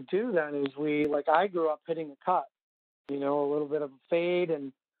 What we would do then is I grew up hitting a cut, a little bit of a fade.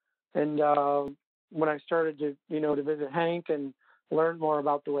 And when I started to visit Hank and learn more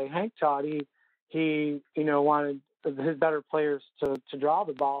about the way Hank taught, he wanted his better players to draw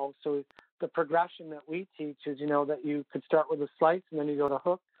the ball. So the progression that we teach is, that you could start with a slice, and then you go to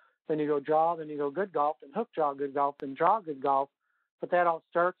hook, then you go draw, then you go good golf, and hook, draw, good golf, and draw, good golf. But that all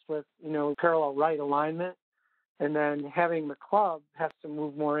starts with, parallel right alignment, and then having the club has to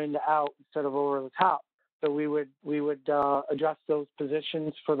move more into out instead of over the top. So we would adjust those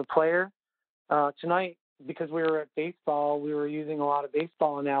positions for the player. Tonight, because we were at baseball, we were using a lot of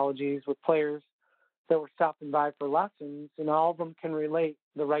baseball analogies with players that were stopping by for lessons, and all of them can relate.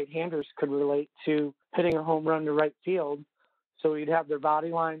 The right-handers could relate to hitting a home run to right field. So you'd have their body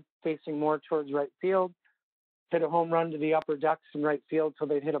line facing more towards right field, hit a home run to the upper decks in right field, so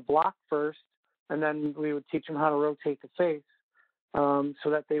they'd hit a block first, and then we would teach them how to rotate the face so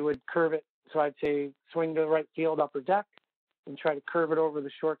that they would curve it. So I'd say swing to the right field upper deck and try to curve it over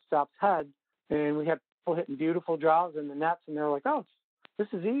the shortstop's head. And we had people hitting beautiful draws in the nets, and they're like, oh, this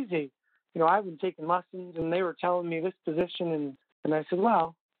is easy. I've been taking lessons, and they were telling me this position, and I said,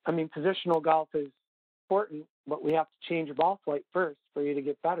 well, I mean, positional golf is important, but we have to change your ball flight first for you to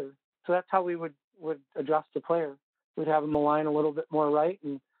get better. So that's how we would adjust the player. We'd have them align a little bit more right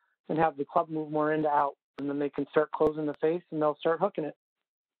and have the club move more into out, and then they can start closing the face, and they'll start hooking it.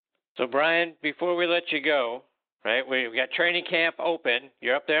 So, Brian, before we let you go, right, we've got training camp open.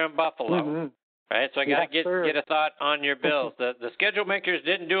 You're up there in Buffalo. Right, so I got to get a thought on your Bills. The schedule makers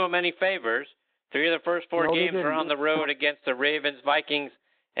didn't do them any favors. 3 of the first 4 games are on the road against the Ravens, Vikings,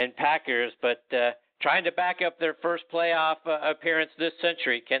 and Packers. But trying to back up their first playoff appearance this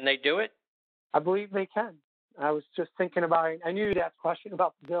century, can they do it? I believe they can. I was just thinking about it. I knew you'd ask a question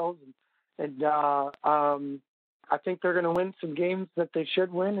about the Bills, and I think they're going to win some games that they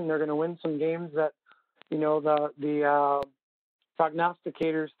should win, and they're going to win some games that the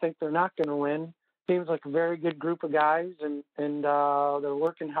prognosticators think they're not going to win. Seems like a very good group of guys, and they're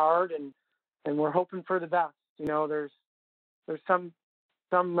working hard, and we're hoping for the best. There's some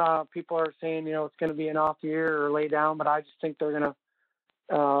people are saying it's going to be an off year or lay down, but I just think they're going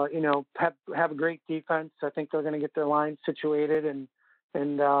to have a great defense. I think they're going to get their line situated,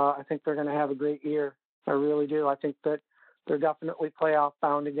 and I think they're going to have a great year. I really do. I think that they're definitely playoff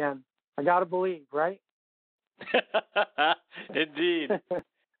bound again. I got to believe, right? Indeed.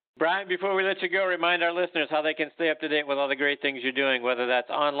 Brian, before we let you go, remind our listeners how they can stay up to date with all the great things you're doing, whether that's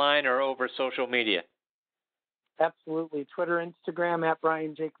online or over social media. Absolutely. Twitter, Instagram, at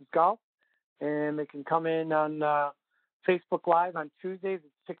Brian Jacobs Golf. and they can come in on Facebook Live on Tuesdays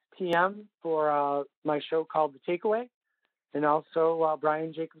at 6 p.m. for my show called The Takeaway. And also,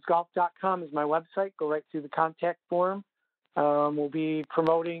 BrianJacobsGolf.com is my website. Go right through the contact form. We'll be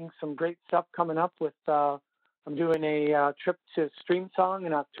promoting some great stuff coming up with, I'm doing a trip to Streamsong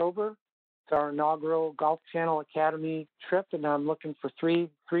in October. It's our inaugural Golf Channel Academy trip, and I'm looking for three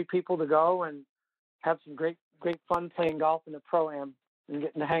people to go and have some great fun playing golf in the Pro-Am and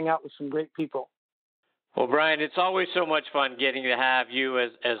getting to hang out with some great people. Well, Brian, it's always so much fun getting to have you as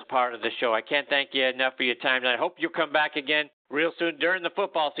part of the show. I can't thank you enough for your time, and I hope you'll come back again real soon during the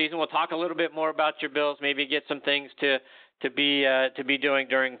football season. We'll talk a little bit more about your Bills, maybe get some things to be doing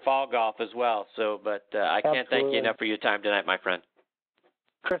during fall golf as well. But I can't thank you enough for your time tonight, my friend.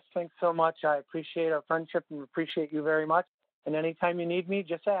 Chris, thanks so much. I appreciate our friendship and appreciate you very much. And anytime you need me,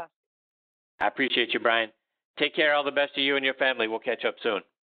 just ask. I appreciate you, Brian. Take care. All the best to you and your family. We'll catch up soon.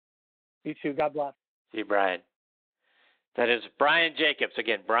 You too. God bless. See you, Brian. That is Brian Jacobs.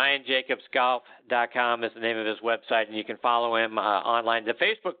 Again, BrianJacobsGolf.com is the name of his website, and you can follow him online. The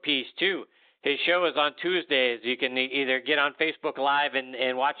Facebook piece, too. His show is on Tuesdays. You can either get on Facebook Live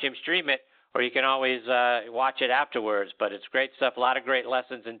and watch him stream it, or you can always watch it afterwards. But it's great stuff. A lot of great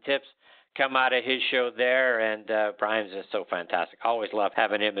lessons and tips come out of his show there, and Brian's just so fantastic. Always love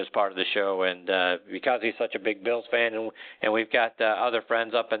having him as part of the show, and because he's such a big Bills fan, and we've got other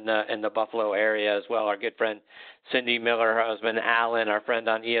friends up in the Buffalo area as well. Our good friend Cindy Miller, her husband Alan, our friend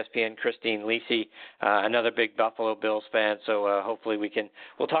on ESPN Christine Lisi, another big Buffalo Bills fan. So hopefully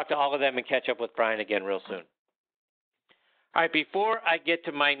we'll talk to all of them and catch up with Brian again real soon. All right, before I get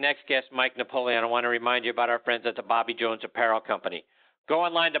to my next guest, Mike Napoleon, I want to remind you about our friends at the Bobby Jones Apparel Company. Go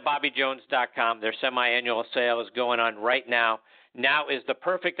online to BobbyJones.com. Their semi-annual sale is going on right now. Now is the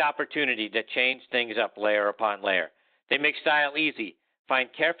perfect opportunity to change things up layer upon layer. They make style easy. Find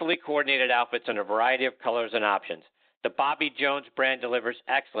carefully coordinated outfits in a variety of colors and options. The Bobby Jones brand delivers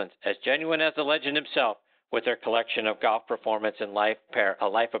excellence, as genuine as the legend himself, with their collection of golf performance and life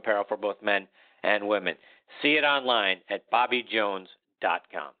apparel for both men and women. See it online at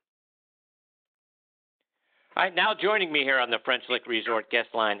BobbyJones.com. All right, now joining me here on the French Lick Resort guest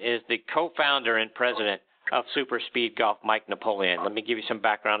line is the co-founder and president of SuperSpeed Golf, Mike Napoleon. Let me give you some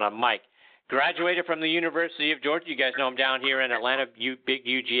background on Mike. Graduated from the University of Georgia. You guys know I'm down here in Atlanta. You big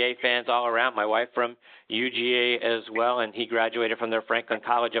UGA fans all around. My wife from UGA as well, and he graduated from their Franklin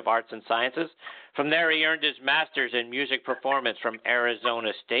College of Arts and Sciences. From there, he earned his master's in music performance from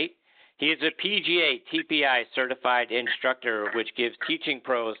Arizona State. He is a PGA TPI certified instructor, which gives teaching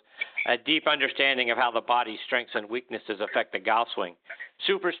pros a deep understanding of how the body's strengths and weaknesses affect the golf swing.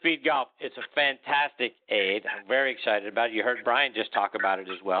 SuperSpeed Golf, it's a fantastic aid. I'm very excited about it. You heard Brian just talk about it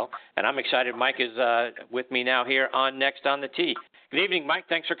as well. And I'm excited Mike is with me now here on Next on the Tee. Good evening, Mike.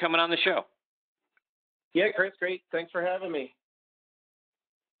 Thanks for coming on the show. Yeah, Chris, great. Thanks for having me.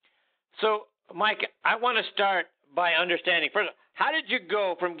 So, Mike, I want to start by understanding, first, how did you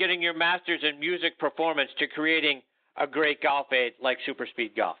go from getting your master's in music performance to creating a great golf aid like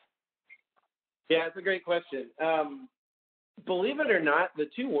SuperSpeed Golf? Yeah, it's a great question. Believe it or not, the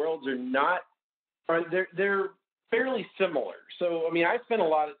two worlds they're fairly similar. So, I mean, I spent a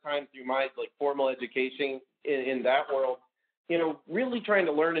lot of time through my formal education in that world, really trying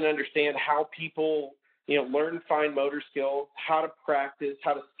to learn and understand how people, learn fine motor skills, how to practice,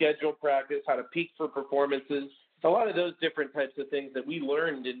 how to schedule practice, how to peak for performances. A lot of those different types of things that we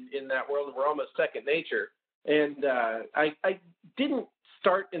learned in that world were almost second nature. And I didn't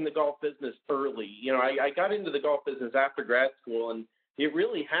start in the golf business early. I got into the golf business after grad school, and it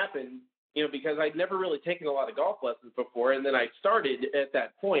really happened, because I'd never really taken a lot of golf lessons before. And then I started at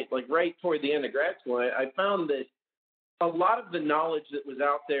that point, right toward the end of grad school. I found that a lot of the knowledge that was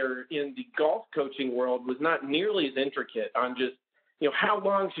out there in the golf coaching world was not nearly as intricate on just, how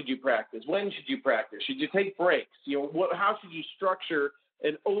long should you practice? When should you practice? Should you take breaks? How should you structure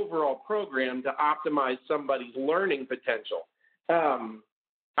an overall program to optimize somebody's learning potential?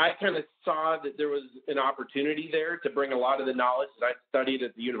 I kind of saw that there was an opportunity there to bring a lot of the knowledge that I studied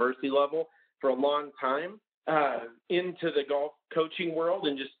at the university level for a long time into the golf coaching world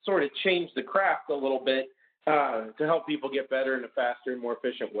and just sort of change the craft a little bit to help people get better in a faster and more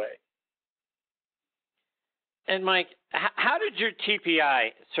efficient way. And Mike, how did your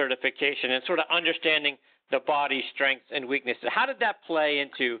TPI certification and sort of understanding the body's strengths and weaknesses, how did that play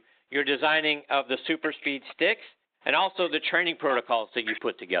into your designing of the SuperSpeed sticks and also the training protocols that you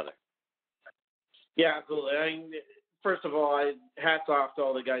put together? Yeah, absolutely. I mean, first of all, hats off to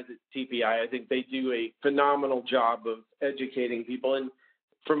all the guys at TPI. I think they do a phenomenal job of educating people. And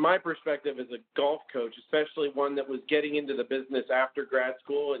from my perspective as a golf coach, especially one that was getting into the business after grad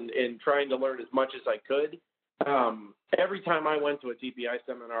school and trying to learn as much as I could, every time I went to a TPI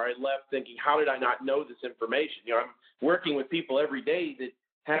seminar, I left thinking, how did I not know this information? I'm working with people every day that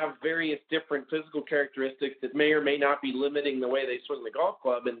have various different physical characteristics that may or may not be limiting the way they swing the golf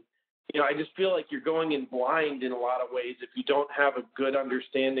club. And, I just feel like you're going in blind in a lot of ways if you don't have a good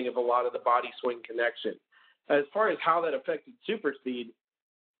understanding of a lot of the body swing connection. As far as how that affected SuperSpeed,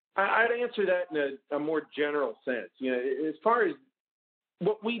 I'd answer that in a more general sense. As far as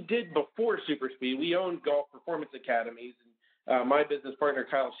what we did before SuperSpeed, we owned golf performance academies. And my business partner,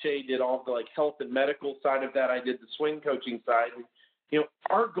 Kyle Shea, did all the health and medical side of that. I did the swing coaching side. And,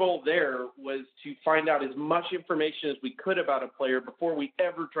 our goal there was to find out as much information as we could about a player before we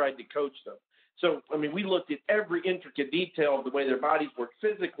ever tried to coach them. So, we looked at every intricate detail of the way their bodies work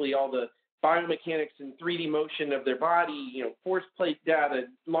physically, all the biomechanics and 3D motion of their body, force plate data,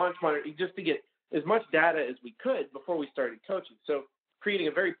 launch monitor, just to get as much data as we could before we started coaching. So creating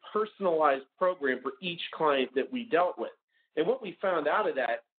a very personalized program for each client that we dealt with. And what we found out of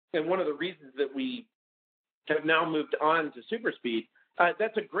that, and one of the reasons that we have now moved on to SuperSpeed,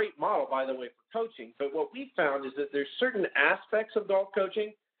 that's a great model, by the way, for coaching. But what we found is that there's certain aspects of golf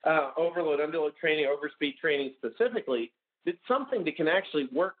coaching, overload, underload training, overspeed training specifically, it's something that can actually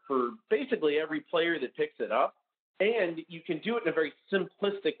work for basically every player that picks it up, and you can do it in a very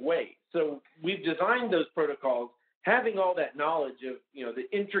simplistic way. So we've designed those protocols, having all that knowledge of,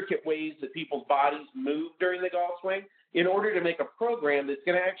 the intricate ways that people's bodies move during the golf swing in order to make a program that's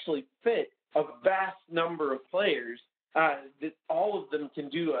going to actually fit a vast number of players, that all of them can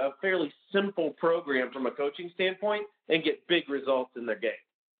do a fairly simple program from a coaching standpoint and get big results in their game.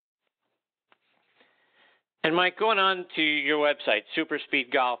 And Mike, going on to your website,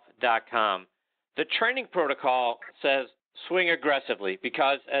 superspeedgolf.com, the training protocol says swing aggressively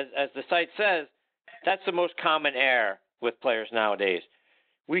because, as the site says, that's the most common error with players nowadays.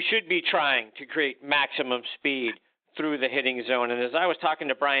 We should be trying to create maximum speed through the hitting zone. And as I was talking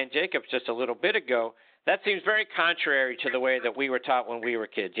to Brian Jacobs just a little bit ago, that seems very contrary to the way that we were taught when we were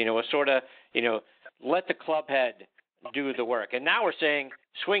kids. A sort of, let the club head do the work. And now we're saying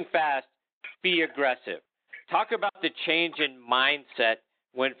swing fast, be aggressive. Talk about the change in mindset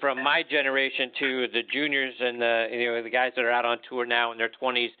went from my generation to the juniors and the guys that are out on tour now in their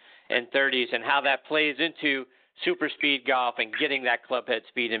 20s and 30s, and how that plays into super speed golf and getting that club head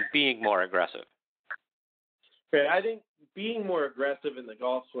speed and being more aggressive. Great. I think being more aggressive in the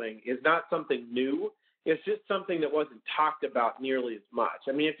golf swing is not something new. It's just something that wasn't talked about nearly as much.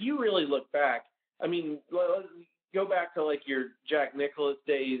 If you really look back, go back to your Jack Nicklaus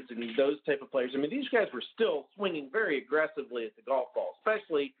days and those type of players. These guys were still swinging very aggressively at the golf ball,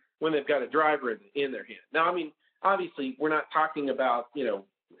 especially when they've got a driver in their hand. Now, obviously, we're not talking about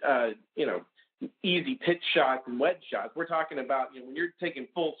easy pitch shots and wedge shots. We're talking about when you're taking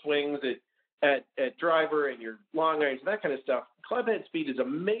full swings at driver and your long irons, that kind of stuff. Club head speed is a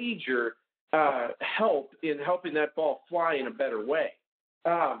major help in helping that ball fly in a better way.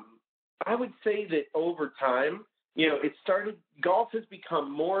 I would say that over time, golf has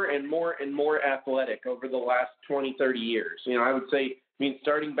become more and more and more athletic over the last 20, 30 years. I would say,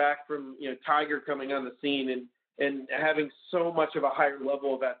 starting back from, Tiger coming on the scene and having so much of a higher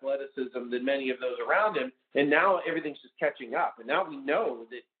level of athleticism than many of those around him. And now everything's just catching up. And now we know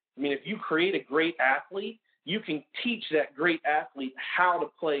that, if you create a great athlete, you can teach that great athlete how to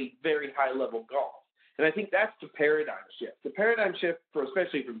play very high level golf. And I think that's the paradigm shift. The paradigm shift,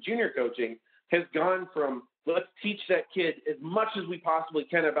 especially from junior coaching, has gone from let's teach that kid as much as we possibly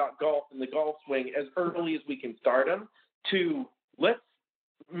can about golf and the golf swing as early as we can start them, to let's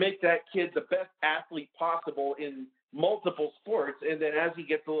make that kid the best athlete possible in multiple sports. And then as he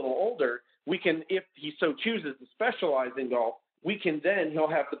gets a little older, we can, if he so chooses to specialize in golf, he'll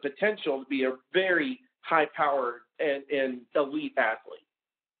have the potential to be a very high-powered and elite athlete.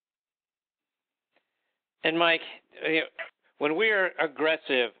 And Mike, when we are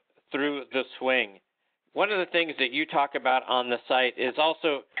aggressive through the swing, one of the things that you talk about on the site is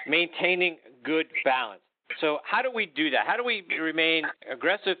also maintaining good balance. So how do we do that? How do we remain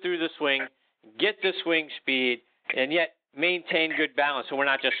aggressive through the swing, get the swing speed, and yet maintain good balance so we're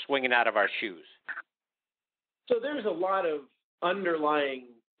not just swinging out of our shoes? So there's a lot of underlying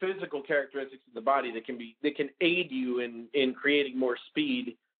physical characteristics of the body that can aid you in creating more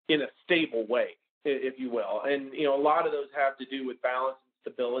speed in a stable way, if you will. And, a lot of those have to do with balance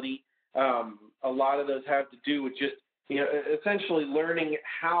and stability. A lot of those have to do with just, essentially learning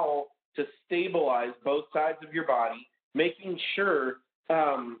how to stabilize both sides of your body, making sure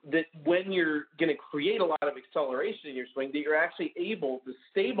that when you're going to create a lot of acceleration in your swing, that you're actually able to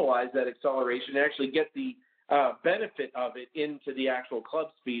stabilize that acceleration and actually get the benefit of it into the actual club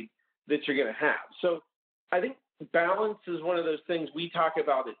speed that you're going to have. So I think balance is one of those things we talk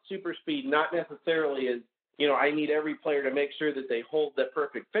about at SuperSpeed, not necessarily as, I need every player to make sure that they hold that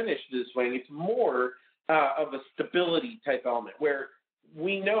perfect finish to the swing. It's more of a stability type element where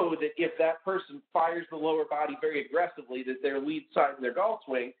we know that if that person fires the lower body very aggressively, that their lead side in their golf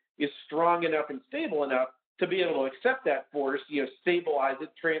swing is strong enough and stable enough to be able to accept that force, stabilize it,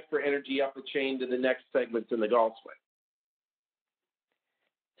 transfer energy up the chain to the next segments in the golf swing.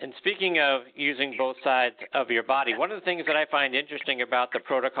 And speaking of using both sides of your body, one of the things that I find interesting about the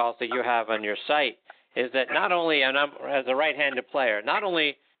protocols that you have on your site is that not only, and I'm as a right-handed player, not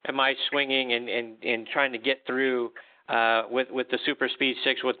only am I swinging and trying to get through with the SuperSpeed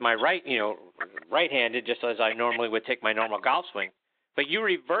 6 with my right-handed, just as I normally would take my normal golf swing, but you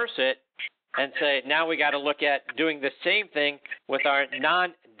reverse it and say, now we got to look at doing the same thing with our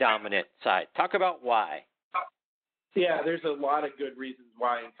non-dominant side. Talk about why. Yeah, there's a lot of good reasons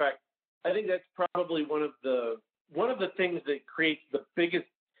why. In fact, I think that's probably one of the things that creates the biggest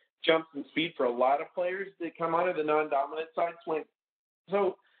jumps in speed for a lot of players that come out of the non-dominant side swing.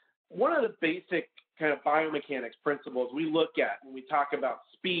 So one of the basic kind of biomechanics principles we look at when we talk about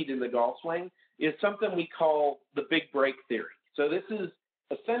speed in the golf swing is something we call the big break theory. So this is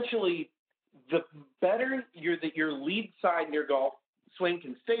essentially the better your lead side in your golf swing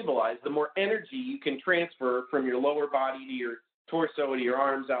can stabilize, the more energy you can transfer from your lower body to your torso to your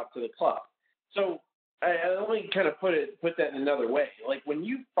arms out to the club. So let me kind of put that in another way. Like when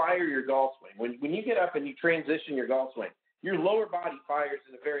you fire your golf swing, when you get up and you transition your golf swing, your lower body fires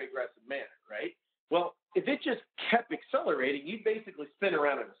in a very aggressive manner, right? Well, if it just kept accelerating, you'd basically spin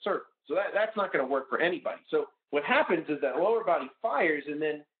around in a circle. So that's not going to work for anybody. So what happens is that lower body fires, and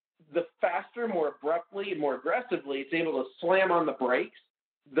then the faster, more abruptly, and more aggressively it's able to slam on the brakes,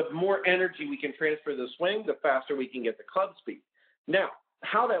 the more energy we can transfer to the swing, the faster we can get the club speed. Now,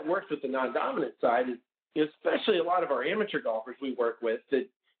 how that works with the non-dominant side is especially a lot of our amateur golfers we work with that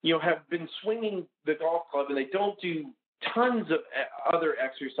have been swinging the golf club and they don't do tons of other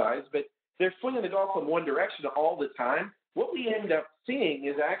exercise, but they're swinging the golf club in one direction all the time. What we end up seeing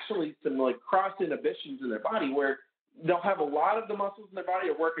is actually some cross inhibitions in their body where they'll have a lot of the muscles in their body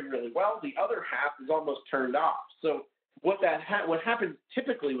are working really well. The other half is almost turned off. So what happens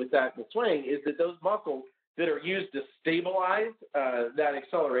typically with that in the swing is that those muscles that are used to stabilize that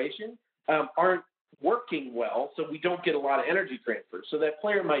acceleration aren't working well, so we don't get a lot of energy transfer. So that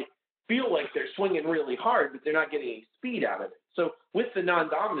player might feel like they're swinging really hard, but they're not getting any speed out of it. So with the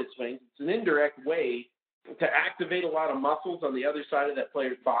non-dominant swing, it's an indirect way to activate a lot of muscles on the other side of that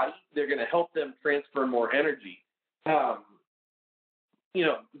player's body. They're going to help them transfer more energy.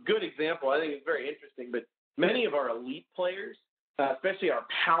 Good example, I think it's very interesting, but many of our elite players, especially our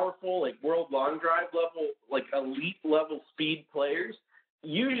powerful, world long drive level, elite level speed players,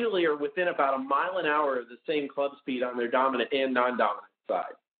 usually are within about a mile an hour of the same club speed on their dominant and non-dominant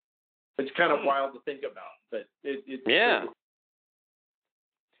side. It's kind of wild to think about, but it's yeah. true.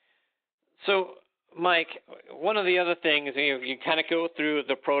 So, Mike, one of the other things you kind of go through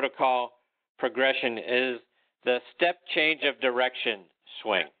the protocol progression is the step change of direction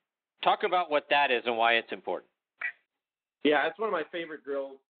swing. Talk about what that is and why it's important. Yeah, it's one of my favorite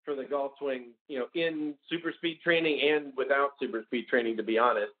drills for the golf swing, in SuperSpeed training and without SuperSpeed training, to be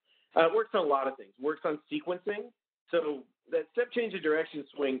honest. It works on a lot of things. It works on sequencing. So that step change of direction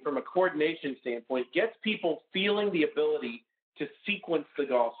swing from a coordination standpoint gets people feeling the ability to sequence the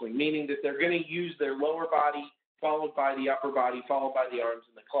golf swing, meaning that they're going to use their lower body followed by the upper body, followed by the arms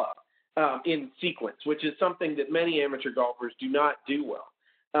and the club in sequence, which is something that many amateur golfers do not do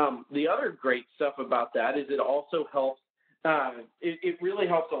well. The other great stuff about that is it also helps. It really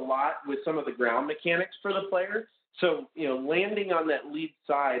helps a lot with some of the ground mechanics for the player. So, landing on that lead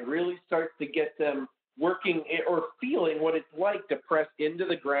side really starts to get them working or feeling what it's like to press into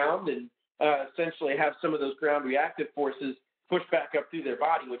the ground and essentially have some of those ground reactive forces push back up through their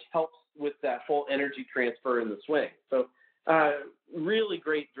body, which helps with that whole energy transfer in the swing. So really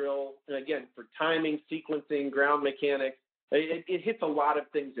great drill. And again, for timing, sequencing, ground mechanics, it hits a lot of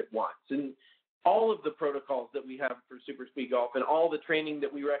things at once. And all of the protocols that we have for SuperSpeed golf and all the training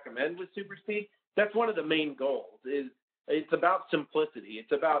that we recommend with SuperSpeed, that's one of the main goals. It's about simplicity.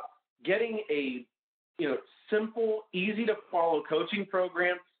 It's about getting a simple, easy to follow coaching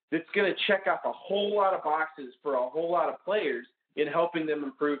program that's going to check off a whole lot of boxes for a whole lot of players in helping them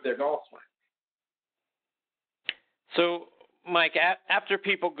improve their golf swing. So, Mike, after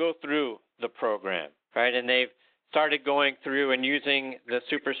people go through the program, right, and they've started going through and using the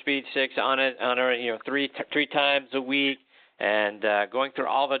SuperSpeed 6 on a three times a week and going through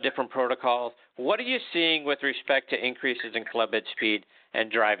all the different protocols. What are you seeing with respect to increases in club head speed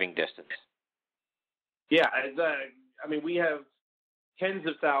and driving distance? Yeah, we have tens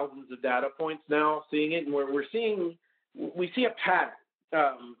of thousands of data points now seeing it, and we see a pattern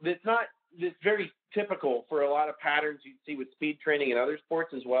that's very typical for a lot of patterns you see with speed training in other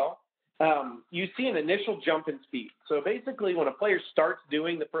sports as well. You see an initial jump in speed. So basically, when a player starts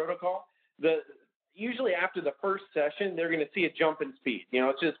doing the protocol, usually after the first session, they're going to see a jump in speed.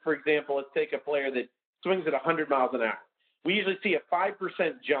 It's just, for example, let's take a player that swings at 100 miles an hour. We usually see a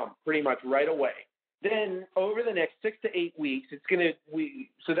 5% jump pretty much right away. Then over the next 6 to 8 weeks, that's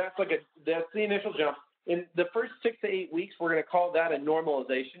the initial jump. In the first 6 to 8 weeks, we're going to call that a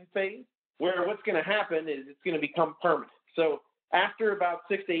normalization phase, where what's going to happen is it's going to become permanent. So after about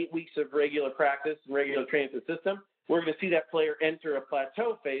 6 to 8 weeks of regular practice and regular training to the system, we're going to see that player enter a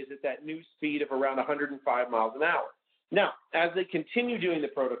plateau phase at that new speed of around 105 miles an hour. Now, as they continue doing the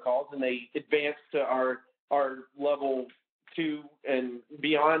protocols and they advance to our level 2 and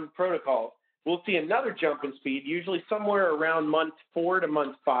beyond protocols, we'll see another jump in speed, usually somewhere around month 4 to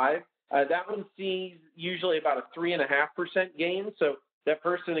month 5. That one sees usually about a 3.5% gain. So that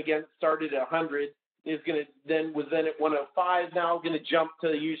person, again, started at 100, was then at 105, now going to jump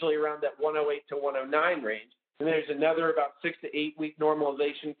to usually around that 108 to 109 range. And there's another about 6 to 8 week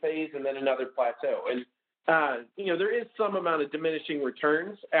normalization phase, and then another plateau. And there is some amount of diminishing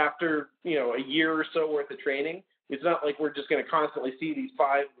returns after a year or so worth of training. It's not like we're just going to constantly see these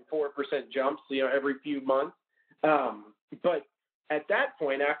 5 and 4% jumps, every few months. But at that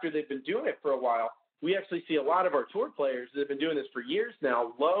point, after they've been doing it for a while, we actually see a lot of our tour players that have been doing this for years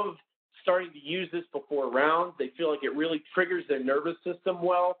now love starting to use this before rounds. They feel like it really triggers their nervous system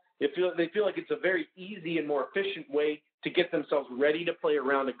well. They feel like it's a very easy and more efficient way to get themselves ready to play a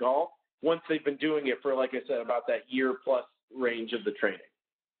round of golf once they've been doing it for, like I said, about that year-plus range of the training.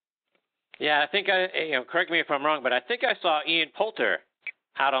 Yeah, I think correct me if I'm wrong, but I think I saw Ian Poulter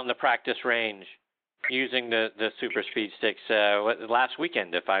out on the practice range using the SuperSpeed 6 last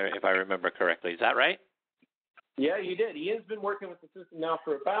weekend, if I remember correctly. Is that right? Yeah, you did. Ian's been working with the system now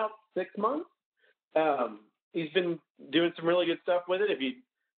for about 6 months. He's been doing some really good stuff with it. If you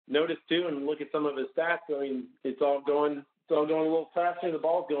notice too, and look at some of his stats, it's all going a little faster. The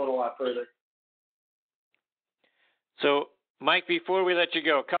ball's going a lot further. So, Mike, before we let you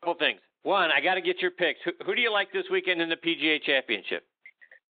go, a couple things. One, I got to get your picks. Who do you like this weekend in the PGA Championship?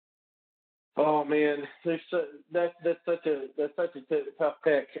 Oh man, that's such a tough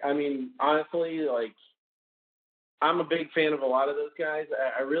pick. Honestly, I'm a big fan of a lot of those guys.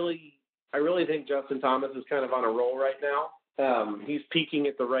 I really think Justin Thomas is kind of on a roll right now. He's peaking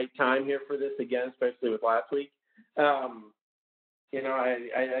at the right time here for this again, especially with last week. I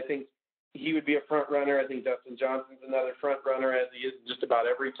think he would be a front runner. I think Dustin Johnson's another front runner, as he is in just about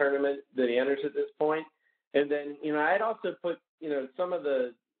every tournament that he enters at this point. And then, I'd also put, some of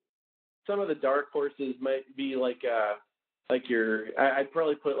the dark horses might be I'd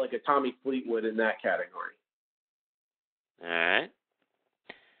probably put like a Tommy Fleetwood in that category. All right.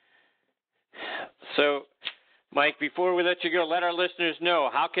 So, Mike, before we let you go, let our listeners know,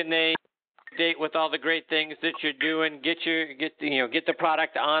 how can they date with all the great things that you're doing, get the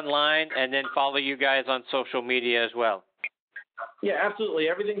product online, and then follow you guys on social media as well? Yeah, absolutely.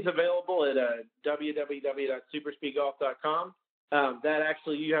 Everything's available at www.superspeedgolf.com. That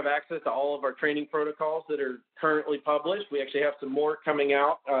actually, you have access to all of our training protocols that are currently published. We actually have some more coming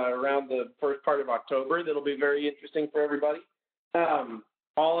out around the first part of October that'll be very interesting for everybody.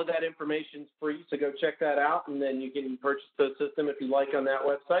 All of that information's free, so go check that out, and then you can purchase the system if you like on that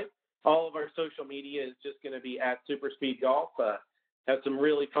website. All of our social media is just going to be at SuperSpeed Golf. Have some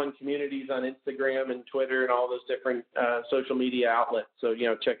really fun communities on Instagram and Twitter and all those different social media outlets. So,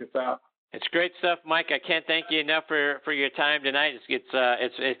 check us out. It's great stuff, Mike. I can't thank you enough for your time tonight.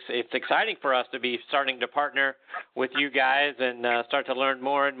 It's exciting for us to be starting to partner with you guys and start to learn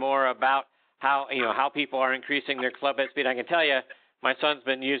more and more about how people are increasing their club head speed. I can tell you, my son's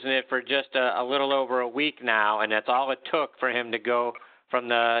been using it for just a little over a week now, and that's all it took for him to go from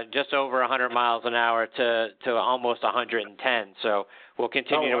the just over 100 miles an hour to almost 110. So we'll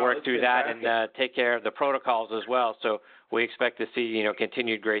continue to work through that and take care of the protocols as well. So we expect to see,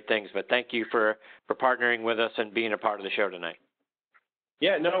 continued great things. But thank you for partnering with us and being a part of the show tonight.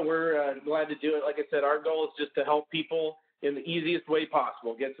 Yeah, no, we're glad to do it. Like I said, our goal is just to help people in the easiest way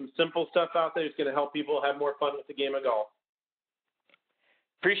possible. Get some simple stuff out there that's going to help people have more fun with the game of golf.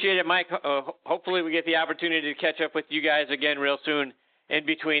 Appreciate it, Mike. Hopefully we get the opportunity to catch up with you guys again real soon in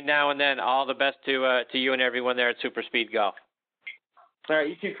between now and then. All the best to you and everyone there at SuperSpeed Golf. All right,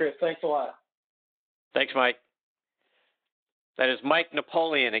 you too, Chris. Thanks a lot. Thanks, Mike. That is Mike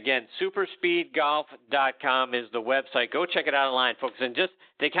Napoleon. Again, superspeedgolf.com is the website. Go check it out online, folks. And just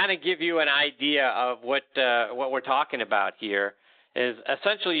to kind of give you an idea of what we're talking about here is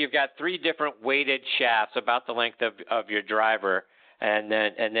essentially you've got 3 different weighted shafts about the length of your driver, and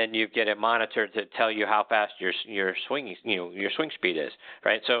then you get a monitor to tell you how fast your swing speed is,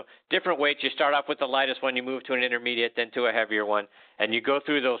 right? So different weights. You start off with the lightest one, you move to an intermediate, then to a heavier one, and you go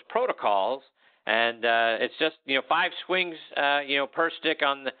through those protocols. And it's just 5 swings per stick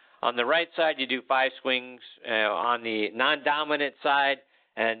on the right side. You do 5 swings on the non-dominant side,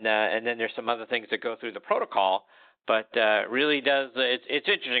 and then there's some other things that go through the protocol. But really does it's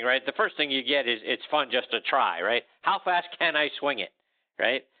interesting, right? The first thing you get is it's fun just to try, right? How fast can I swing it,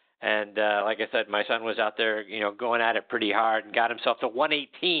 right? And like I said, my son was out there, going at it pretty hard and got himself to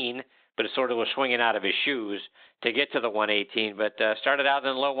 118, but it sort of was swinging out of his shoes to get to the 118. But started out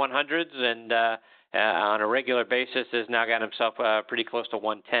in the low 100s and on a regular basis has now got himself pretty close to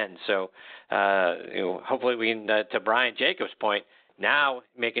 110. So hopefully we can, to Brian Jacobs' point, now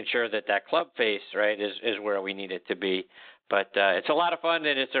making sure that club face, right, is where we need it to be. But it's a lot of fun,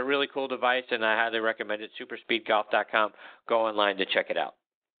 and it's a really cool device, and I highly recommend it. SuperSpeedGolf.com. Go online to check it out.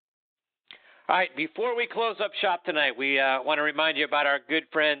 All right, before we close up shop tonight, we want to remind you about our good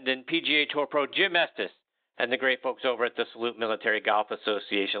friend and PGA Tour pro Jim Estes and the great folks over at the Salute Military Golf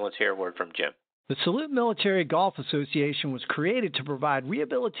Association. Let's hear a word from Jim. The Salute Military Golf Association was created to provide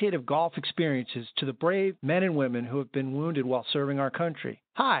rehabilitative golf experiences to the brave men and women who have been wounded while serving our country.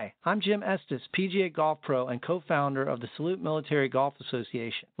 Hi, I'm Jim Estes, PGA Golf Pro and co-founder of the Salute Military Golf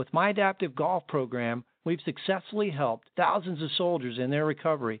Association. With my adaptive golf program, we've successfully helped thousands of soldiers in their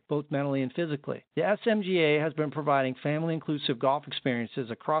recovery, both mentally and physically. The SMGA has been providing family-inclusive golf experiences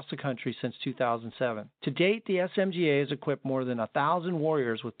across the country since 2007. To date, the SMGA has equipped more than 1,000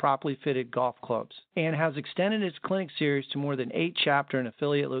 warriors with properly fitted golf clubs and has extended its clinic series to more than 8 chapter and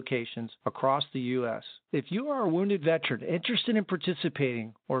affiliate locations across the U.S. If you are a wounded veteran interested in participating,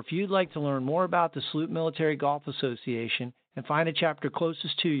 or if you'd like to learn more about the Salute Military Golf Association and find a chapter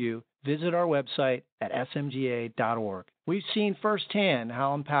closest to you, visit our website at smga.org. We've seen firsthand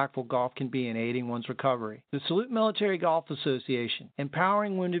how impactful golf can be in aiding one's recovery. The Salute Military Golf Association,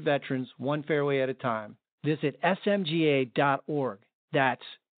 empowering wounded veterans one fairway at a time. Visit smga.org. That's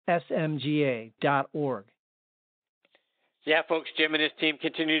smga.org. Yeah, folks, Jim and his team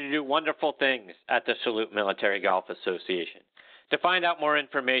continue to do wonderful things at the Salute Military Golf Association. To find out more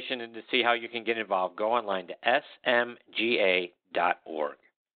information and to see how you can get involved, go online to smga.org.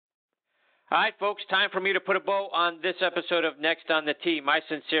 All right, folks, time for me to put a bow on this episode of Next on the Tee. My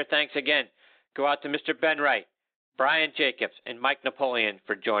sincere thanks again go out to Mr. Ben Wright, Brian Jacobs, and Mike Napoleon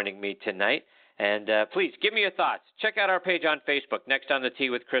for joining me tonight. And please give me your thoughts. Check out our page on Facebook, Next on the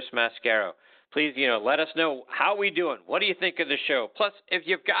Tee with Chris Mascaro. Please, let us know how we doing. What do you think of the show? Plus, if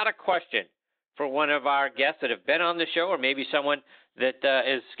you've got a question for one of our guests that have been on the show, or maybe someone that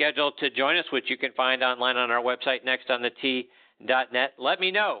is scheduled to join us, which you can find online on our website, nextonthetee.net, let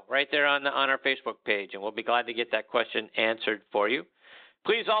me know right there on our Facebook page, and we'll be glad to get that question answered for you.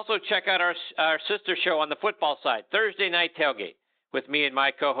 Please also check out our sister show on the football side, Thursday Night Tailgate, with me and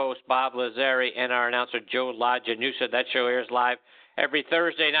my co-host Bob Lazzari and our announcer Joe LaGianusa. That show airs live every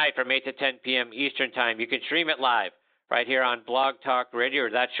Thursday night from 8 to 10 p.m. Eastern Time. You can stream it live right here on Blog Talk Radio, or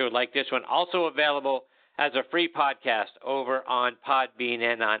that show like this one, also available as a free podcast over on Podbean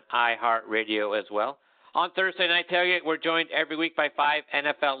and on iHeartRadio as well. On Thursday Night Tailgate, we're joined every week by 5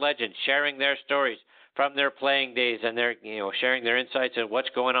 NFL legends sharing their stories from their playing days and their, sharing their insights on what's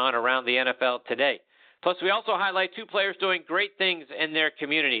going on around the NFL today. Plus, we also highlight 2 players doing great things in their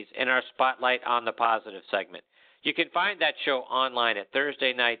communities in our Spotlight on the Positive segment. You can find that show online at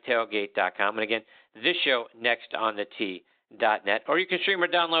ThursdayNightTailgate.com. And again, this show, nextonthetee.net. Or you can stream or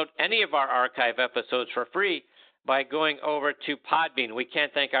download any of our archive episodes for free by going over to Podbean. We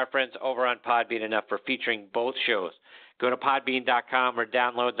can't thank our friends over on Podbean enough for featuring both shows. Go to Podbean.com or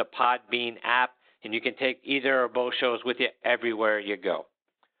download the Podbean app, and you can take either or both shows with you everywhere you go.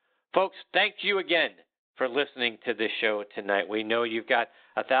 Folks, thank you again for listening to this show tonight. We know you've got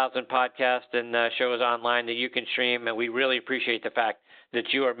 1,000 podcasts and shows online that you can stream, and we really appreciate the fact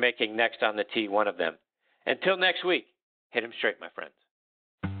that you are making Next on the Tee one of them. Until next week, hit 'em straight, my friends.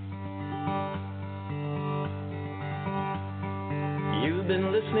 You've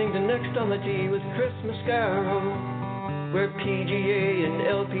been listening to Next on the Tee with Chris Mascaro, where PGA and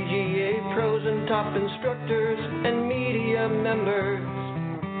LPGA pros and top instructors and media members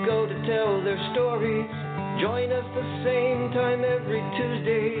go to tell their stories Join us the same time every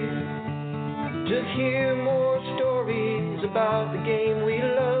Tuesday to hear more stories about the game we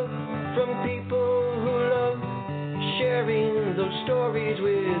love from people who love sharing those stories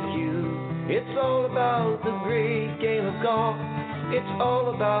with you. It's all about the great game of golf. It's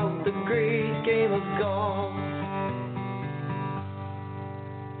all about the great game of golf.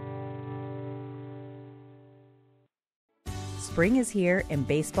 Spring is here and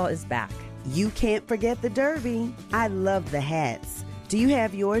baseball is back. You can't forget the Derby. I love the hats. Do you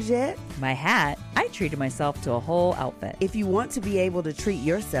have yours yet? My hat? I treated myself to a whole outfit. If you want to be able to treat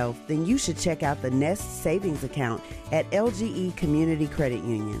yourself, then you should check out the Nest Savings Account at LGE Community Credit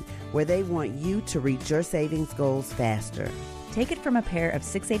Union, where they want you to reach your savings goals faster. Take it from a pair of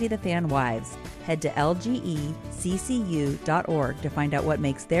 680 The Fan wives. Head to lgeccu.org to find out what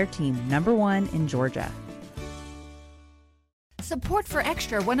makes their team #1 in Georgia. Support for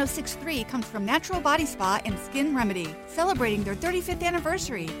Extra 106.3 comes from Natural Body Spa and Skin Remedy, celebrating their 35th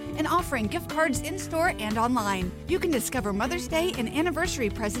anniversary and offering gift cards in-store and online. You can discover Mother's Day and anniversary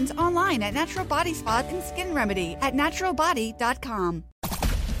presents online at Natural Body Spa and Skin Remedy at naturalbody.com.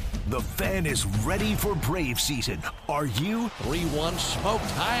 The Fan is ready for Brave season. Are you? 3-1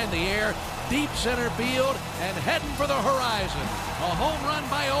 smoked high in the air, deep center field, and heading for the horizon. A home run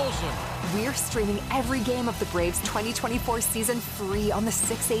by Olsen. We're streaming every game of the Braves 2024 season free on the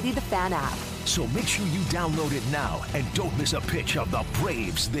 680 The Fan app. So make sure you download it now and don't miss a pitch of the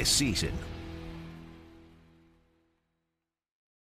Braves this season.